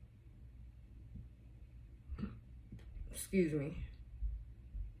excuse me.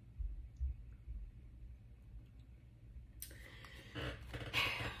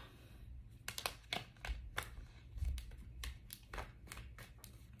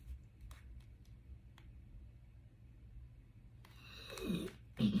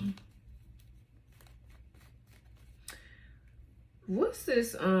 What's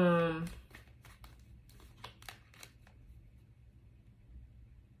this?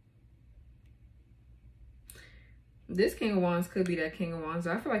 This King of Wands could be that King of Wands.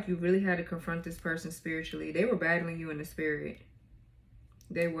 I feel like you really had to confront this person spiritually. They were battling you in the spirit.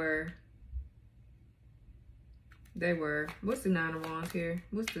 They were. What's the Nine of Wands here?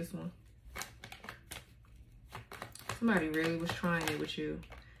 What's this one? Somebody really was trying it with you.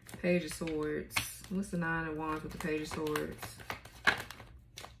 Page of Swords. What's the Nine of Wands with the Page of Swords?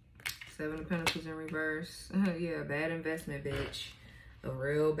 Seven of Pentacles in reverse. Yeah, bad investment, bitch. A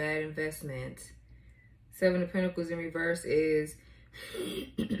real bad investment. Seven of Pentacles in reverse is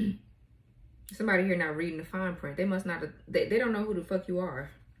somebody here not reading the fine print. They must not, they don't know who the fuck you are.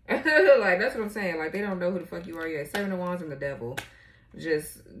 Like, that's what I'm saying. Like, they don't know who the fuck you are yet. Seven of Wands and the Devil.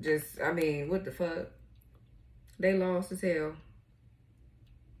 Just, I mean, what the fuck? They lost as hell.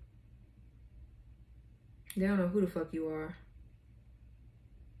 They don't know who the fuck you are.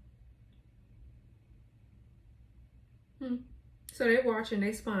 So they're watching,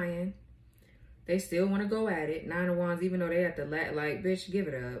 they spying. They still want to go at it. Nine of Wands, even though they have to like, bitch, give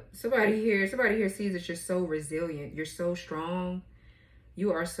it up. Somebody here sees that you're so resilient. You're so strong.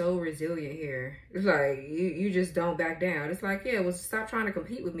 You are so resilient here. It's like, you just don't back down. It's like, yeah, well, stop trying to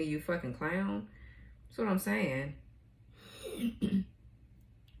compete with me, you fucking clown. That's what I'm saying.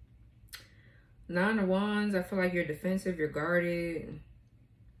 Nine of Wands, I feel like you're defensive, you're guarded.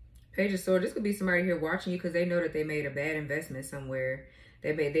 Page of Swords, this could be somebody here watching you because they know that they made a bad investment somewhere.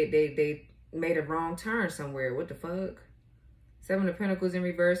 They made a wrong turn somewhere. What the fuck? Seven of Pentacles in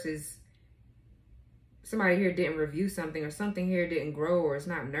reverse is somebody here didn't review something, or something here didn't grow, or it's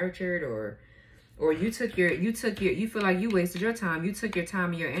not nurtured, or you feel like you wasted your time. You took your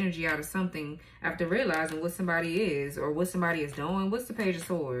time and your energy out of something after realizing what somebody is or what somebody is doing. What's the Page of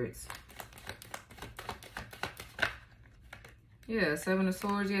Swords? Yeah, Seven of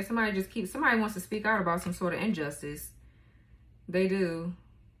Swords. Yeah, somebody wants to speak out about some sort of injustice. They do.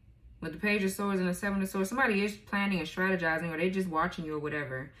 With the Page of Swords and the Seven of Swords, somebody is planning and strategizing, or they just watching you or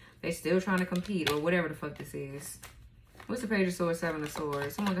whatever. They still trying to compete or whatever the fuck this is. What's the Page of Swords, Seven of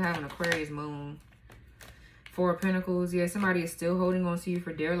Swords? Someone could have an Aquarius moon. Four of Pentacles. Yeah, somebody is still holding on to you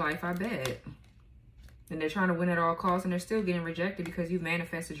for dear life, I bet. And they're trying to win at all costs, and they're still getting rejected because you've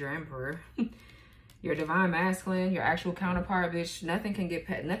manifested your Emperor. Your divine masculine, your actual counterpart, bitch. Nothing can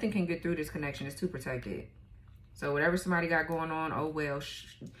get through this connection. It's too protected. So whatever somebody got going on, oh well.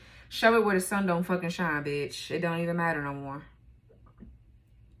 Shove it where the sun don't fucking shine, bitch. It don't even matter no more.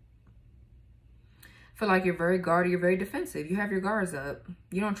 Feel like you're very guarded. You're very defensive. You have your guards up.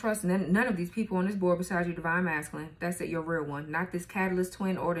 You don't trust none of these people on this board besides your divine masculine. That's it, your real one. Not this catalyst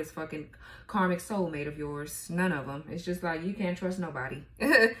twin or this fucking karmic soulmate of yours. None of them. It's just like you can't trust nobody.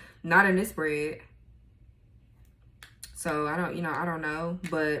 Not in this spread. So I don't know,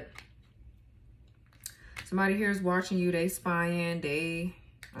 but somebody here is watching you. They spying.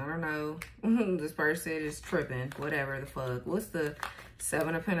 I don't know. This person is tripping. Whatever the fuck. What's the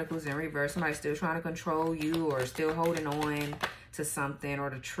Seven of Pentacles in reverse? Somebody still trying to control you, or still holding on to something, or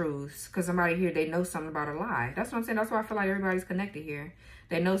the truth. Because somebody here, they know something about a lie. That's what I'm saying. That's why I feel like everybody's connected here.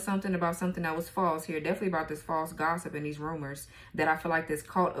 They know something about something that was false here. Definitely about this false gossip and these rumors that I feel like this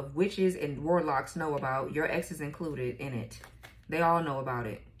cult of witches and warlocks know about. Your ex is included in it. They all know about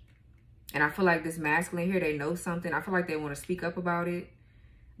it. And I feel like this masculine here, they know something. I feel like they want to speak up about it,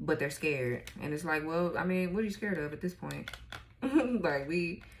 but they're scared. And it's like, well, I mean, what are you scared of at this point? Like,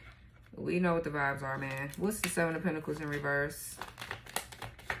 we know what the vibes are, man. What's the Seven of Pentacles in reverse?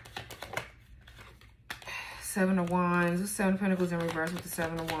 Seven of Wands. What's Seven of Pentacles in reverse with the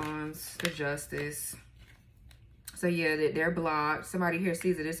Seven of Wands? The Justice. So, yeah, they're blocked. Somebody here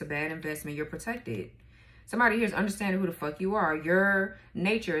sees that it's a bad investment. You're protected. Somebody here is understanding who the fuck you are. Your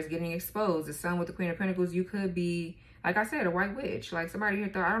nature is getting exposed. The Sun with the Queen of Pentacles, you could be, like I said, a white witch. Like, somebody here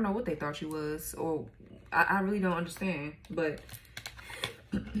thought, I don't know what they thought you was, or I really don't understand. But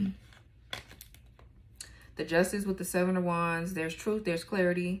the Justice with the Seven of Wands, there's truth, there's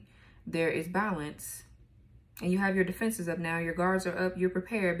clarity, there is balance. And you have your defenses up now. Your guards are up. You're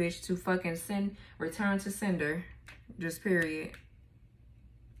prepared, bitch, to fucking return to sender. Just period.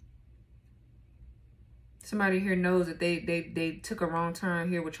 Somebody here knows that they took a wrong turn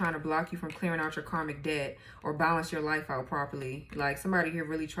here with trying to block you from clearing out your karmic debt or balance your life out properly. Like, somebody here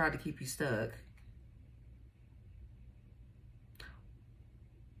really tried to keep you stuck.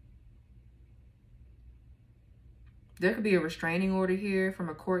 There could be a restraining order here from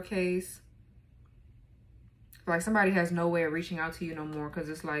a court case. Like, somebody has no way of reaching out to you no more because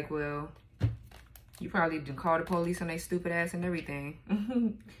it's like, well, you probably didn't call the police on their stupid ass and everything.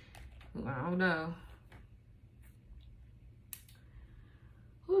 I don't know.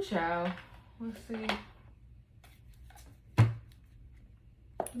 Ooh, child. Let's see.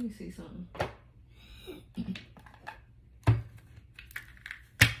 Let me see something.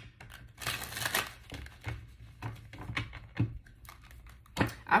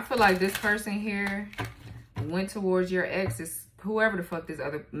 I feel like this person here went towards your exes, whoever the fuck this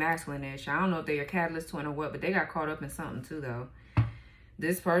other masculine is. I don't know if they're your catalyst twin or what, but they got caught up in something too, though.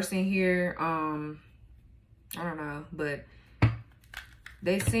 This person here, I don't know, but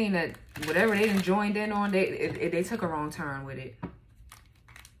They seen that whatever they done joined in on, they took a wrong turn with it.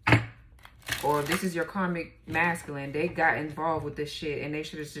 Or this is your karmic masculine. They got involved with this shit and they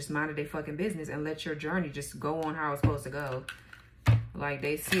should have just minded their fucking business and let your journey just go on how it's supposed to go. Like,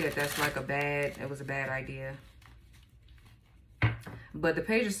 they see that that's like it was a bad idea. But the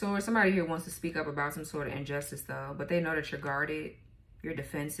Page of Swords, somebody here wants to speak up about some sort of injustice though. But they know that you're guarded. You're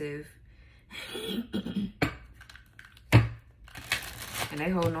defensive. And they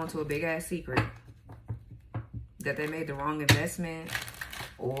holding on to a big ass secret. That they made the wrong investment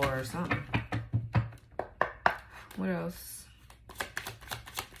or something. What else?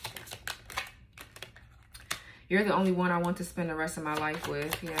 You're the only one I want to spend the rest of my life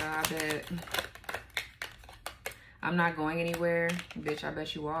with. Yeah, I bet. I'm not going anywhere. Bitch, I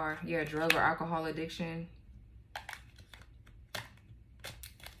bet you are. Yeah, drug or alcohol addiction.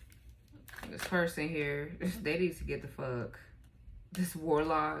 This person here, they need to get the fuck. This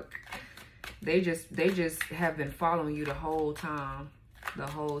warlock. They just have been following you the whole time. The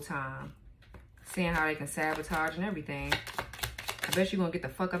whole time. Seeing how they can sabotage and everything. I bet you're gonna get the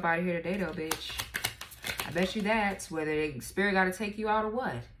fuck up out of here today though, bitch. I bet you that's whether the spirit gotta take you out or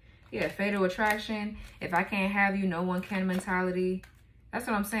what. Yeah, fatal attraction. If I can't have you, no one can mentality. That's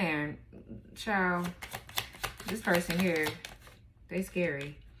what I'm saying. Child, this person here, they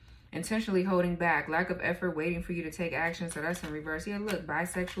scary. Intentionally holding back. Lack of effort, waiting for you to take action. So that's in reverse. Yeah, look,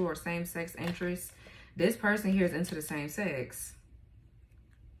 bisexual or same-sex interests. This person here is into the same sex.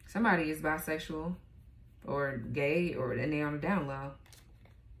 Somebody is bisexual or gay and they on the down low.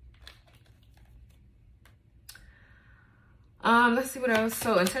 Let's see what else.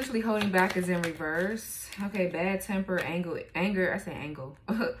 So intentionally holding back is in reverse. Okay, bad temper, anger, I say angle.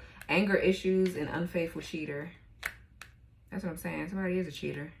 Anger issues and unfaithful cheater. That's what I'm saying. Somebody is a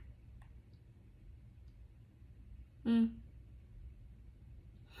cheater. This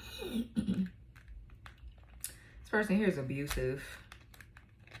person here is abusive.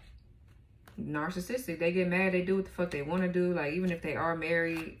 Narcissistic. They get mad, they do what the fuck they want to do, like even if they are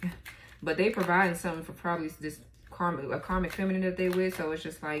married, but they providing something for probably this karmic feminine that they with. So it's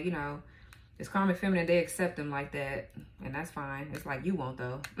just like, you know, this karmic feminine, they accept them like that, and that's fine. It's like, you won't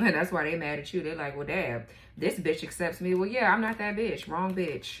though. And that's why they mad at you. They're like, well damn, this bitch accepts me. Well yeah, I'm not that bitch. Wrong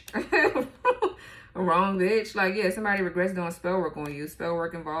bitch. Wrong bitch. Like, yeah, somebody regrets doing spell work on you. Spell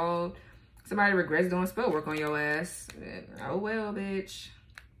work involved. Somebody regrets doing spell work on your ass. Oh well, bitch.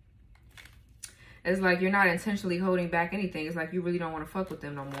 It's like you're not intentionally holding back anything. It's like you really don't want to fuck with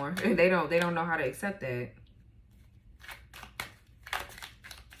them no more. They don't know how to accept that.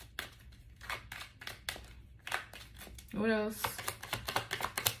 What else?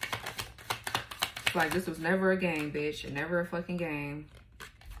 It's like this was never a game, bitch. Never a fucking game.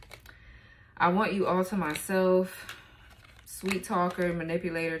 I want you all to myself. Sweet talker,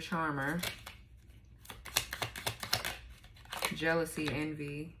 manipulator, charmer. Jealousy,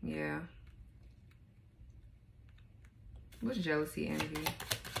 envy. Yeah. What's jealousy, envy?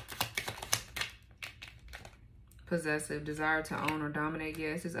 Possessive, desire to own or dominate. Yeah,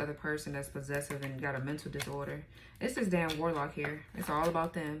 it's this other person that's possessive and got a mental disorder. It's this damn warlock here. It's all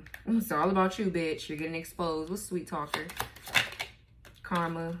about them. It's all about you, bitch. You're getting exposed. What's sweet talker?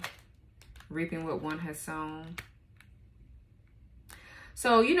 Karma. Reaping what one has sown.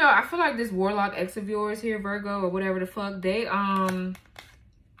 So, you know, I feel like this warlock ex of yours here, Virgo, or whatever the fuck, they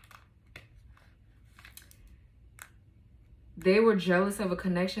were jealous of a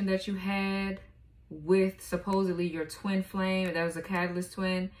connection that you had with supposedly your twin flame. That was a catalyst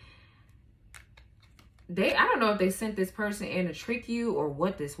twin. I don't know if they sent this person in to trick you or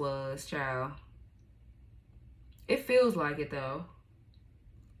what this was, child. It feels like it though.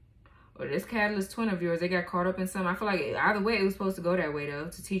 Or this catalyst twin of yours, they got caught up in something. I feel like either way, it was supposed to go that way though,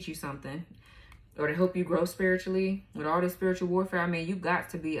 to teach you something. Or to help you grow spiritually. With all this spiritual warfare, I mean, you got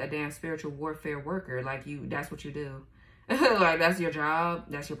to be a damn spiritual warfare worker. Like that's what you do. Like that's your job.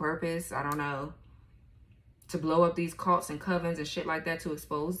 That's your purpose. I don't know. To blow up these cults and covens and shit like that, to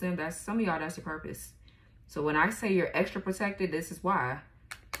expose them. That's some of y'all, that's your purpose. So when I say you're extra protected, this is why.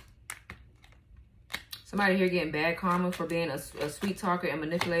 Somebody here getting bad karma for being a sweet talker and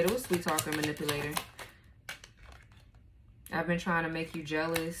manipulator. What's sweet talker and manipulator? I've been trying to make you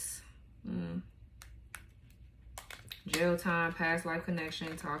jealous. Jail time, past life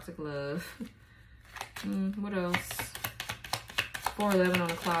connection, toxic love. What else? 411 on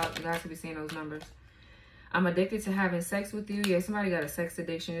the clock. You guys could be seeing those numbers. I'm addicted to having sex with you. Yeah, somebody got a sex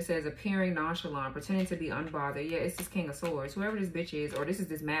addiction. It says appearing nonchalant, pretending to be unbothered. Yeah, it's this King of Swords. Whoever this bitch is, or this is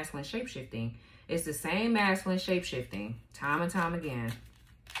this masculine shapeshifting. It's the same masculine shapeshifting, time and time again.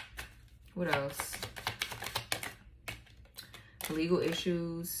 What else? Legal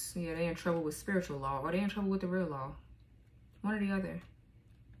issues. Yeah, they in trouble with spiritual law, or they in trouble with the real law. One or the other.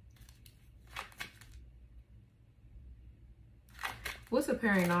 What's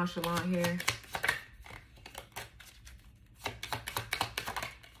appearing nonchalant here?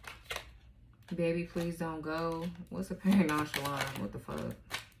 Baby, please don't go. What's appearing nonchalant? What the fuck?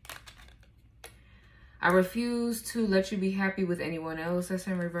 I refuse to let you be happy with anyone else. That's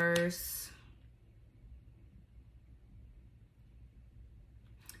in reverse.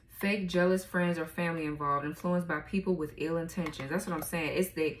 Fake jealous friends or family involved, influenced by people with ill intentions. That's what I'm saying.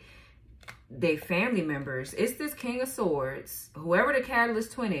 It's they family members. It's this King of Swords. Whoever the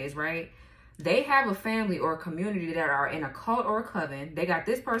Catalyst twin is, right? They have a family or a community that are in a cult or a coven. They got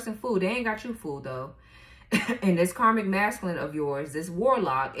this person fooled. They ain't got you fooled, though. And this karmic masculine of yours, this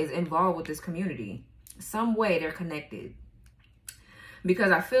warlock, is involved with this community. Some way they're connected.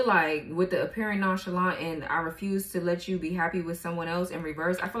 Because I feel like with the appearing nonchalant and I refuse to let you be happy with someone else in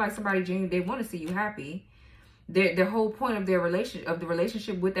reverse, I feel like somebody genuinely, they want to see you happy. The whole point of the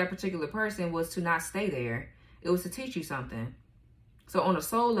relationship with that particular person was to not stay there. It was to teach you something. So on a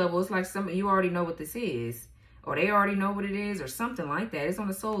soul level, it's like you already know what this is. Or they already know what it is or something like that. It's on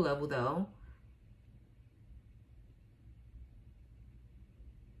a soul level though.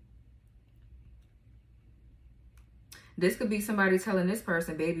 This could be somebody telling this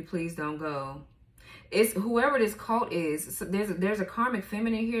person, baby, please don't go. It's whoever this cult is. So there's a karmic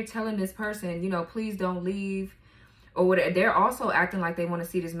feminine here telling this person, you know, please don't leave. Or whatever. They're also acting like they want to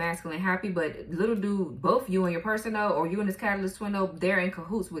see this masculine happy, but little do both you and your person know, or you and this Catalyst twin know, they're in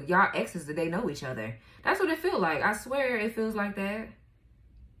cahoots with y'all exes that they know each other. That's what it feels like. I swear it feels like that.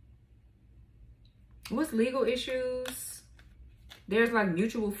 What's legal issues? There's like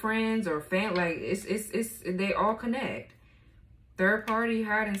mutual friends or like it's they all connect. Third party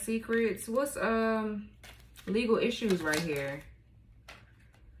hiding secrets. What's legal issues right here?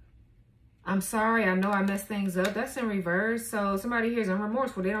 I'm sorry, I know I messed things up. That's in reverse. So somebody here is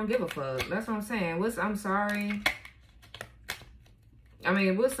unremorseful. They don't give a fuck. That's what I'm saying. What's I'm sorry? I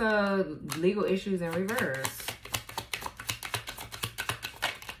mean, what's legal issues in reverse?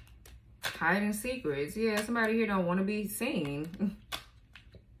 Hiding secrets. Yeah, somebody here don't want to be seen.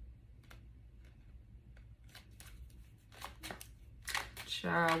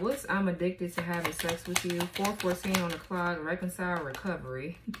 Child, what's I'm addicted to having sex with you? 414 on the clock. Reconcile,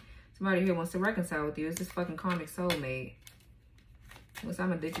 recovery. Somebody here wants to reconcile with you. It's this fucking karmic soulmate. What's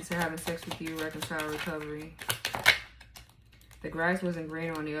I'm addicted to having sex with you? Reconcile, recovery. The grass wasn't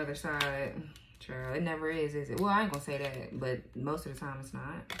greener on the other side. Child, it never is it? Well, I ain't gonna say that, but most of the time it's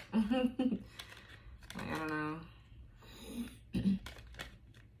not. Like, I don't know.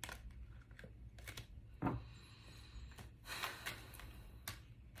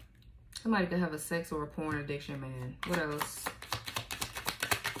 Somebody could have a sex or a porn addiction, man. What else?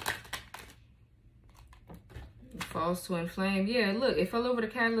 False twin flame. Yeah, look, it fell over the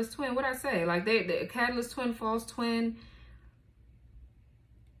Catalyst twin. What'd I say? Like, the Catalyst twin, false twin.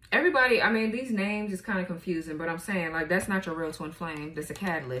 Everybody, I mean, these names is kind of confusing, but I'm saying, like, that's not your real twin flame. That's a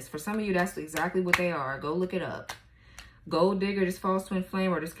catalyst. For some of you, that's exactly what they are. Go look it up. Gold digger, this false twin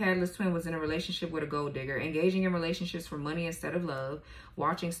flame, or this Catalyst twin was in a relationship with a gold digger. Engaging in relationships for money instead of love.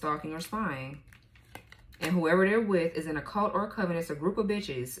 Watching, stalking, or spying. And whoever they're with is in a cult or a covenant. It's a group of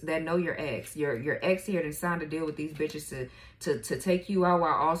bitches that know your ex. Your ex here done signed a deal with these bitches to take you out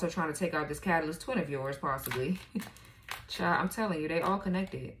while also trying to take out this Catalyst twin of yours, possibly. Child, I'm telling you, they all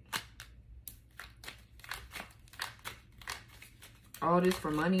connected. All this for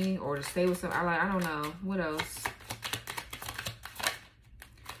money or to stay with some. I don't know. What else?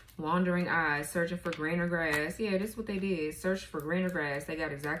 Wandering eyes, searching for greener grass. Yeah, this is what they did. Search for greener grass. They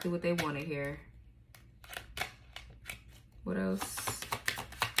got exactly what they wanted here. What else?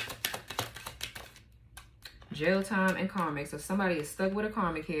 Jail time and karmic. So somebody is stuck with a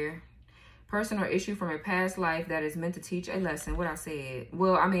karmic here. Person or issue from a past life that is meant to teach a lesson. What I said.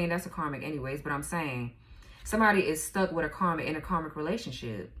 Well, I mean, that's a karmic anyways, but I'm saying somebody is stuck with a karmic in a karmic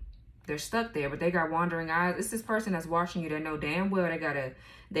relationship. They're stuck there, but they got wandering eyes. It's this person that's watching you that know damn well I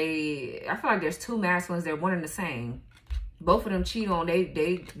feel like there's two masculines. They're one and the same. Both of them cheat on they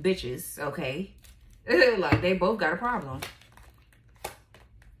bitches, okay? Like, they both got a problem.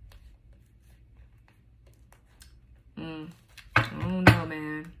 I don't know,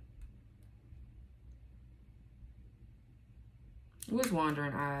 man. What's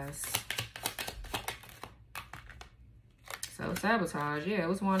wandering eyes? Self-sabotage. Yeah, it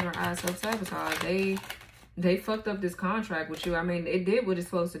was wandering eyes. Self-sabotage. They fucked up this contract with you. I mean, it did what it's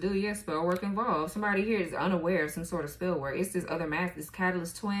supposed to do. Yes, spell work involved. Somebody here is unaware of some sort of spell work. It's this other this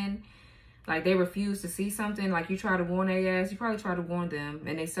Catalyst twin. Like, they refuse to see something. Like, you try to warn their ass. You probably try to warn them.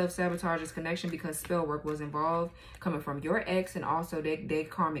 And they self-sabotage this connection because spell work was involved. Coming from your ex and also their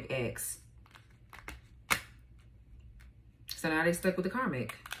karmic ex. So now they stuck with the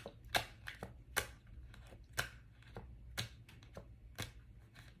karmic.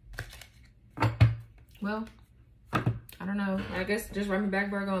 Well, I don't know. I guess just write me back,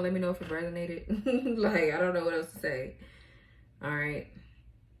 Virgo, and let me know if it resonated. Like, I don't know what else to say. All right.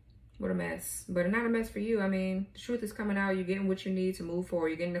 What a mess. But not a mess for you. I mean, the truth is coming out. You're getting what you need to move forward.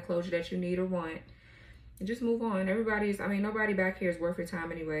 You're getting the closure that you need or want. And just move on. I mean, nobody back here is worth your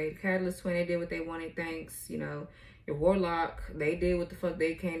time anyway. Catalyst Twin, they did what they wanted. Thanks. You know, your Warlock, they did what the fuck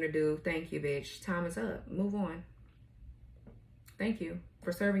they came to do. Thank you, bitch. Time is up. Move on. Thank you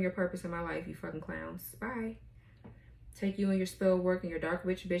for serving your purpose in my life, you fucking clowns. Bye. Take you and your spell work and your dark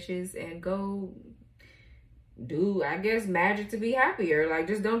witch bitches and go do, I guess, magic to be happier. Like,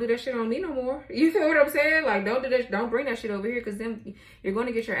 just don't do that shit on me no more. You feel what I'm saying? Like, don't do that. Don't bring that shit over here, because then you're going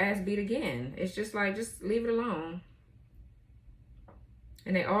to get your ass beat again. It's just like, just leave it alone.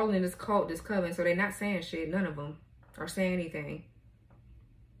 And they all in this cult, this coven, so they're not saying shit. None of them are saying anything.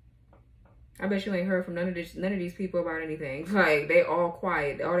 I bet you ain't heard from none of these people about anything. Like, they all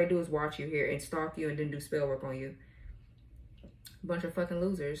quiet. All they do is watch you here and stalk you and then do spell work on you. Bunch of fucking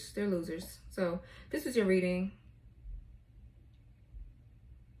losers. They're losers. So, this was your reading.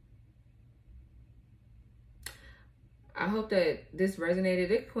 I hope that this resonated.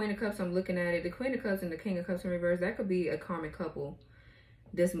 The Queen of Cups, I'm looking at it. The Queen of Cups and the King of Cups in reverse, that could be a karmic couple.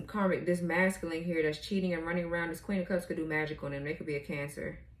 This masculine here that's cheating and running around, this Queen of Cups could do magic on them. They could be a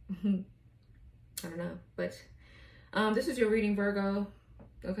Cancer. I don't know, but this is your reading, Virgo.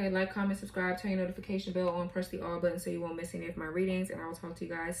 Okay, like, comment, subscribe, turn your notification bell on, press the all button so you won't miss any of my readings, and I will talk to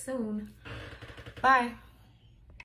you guys soon. Bye.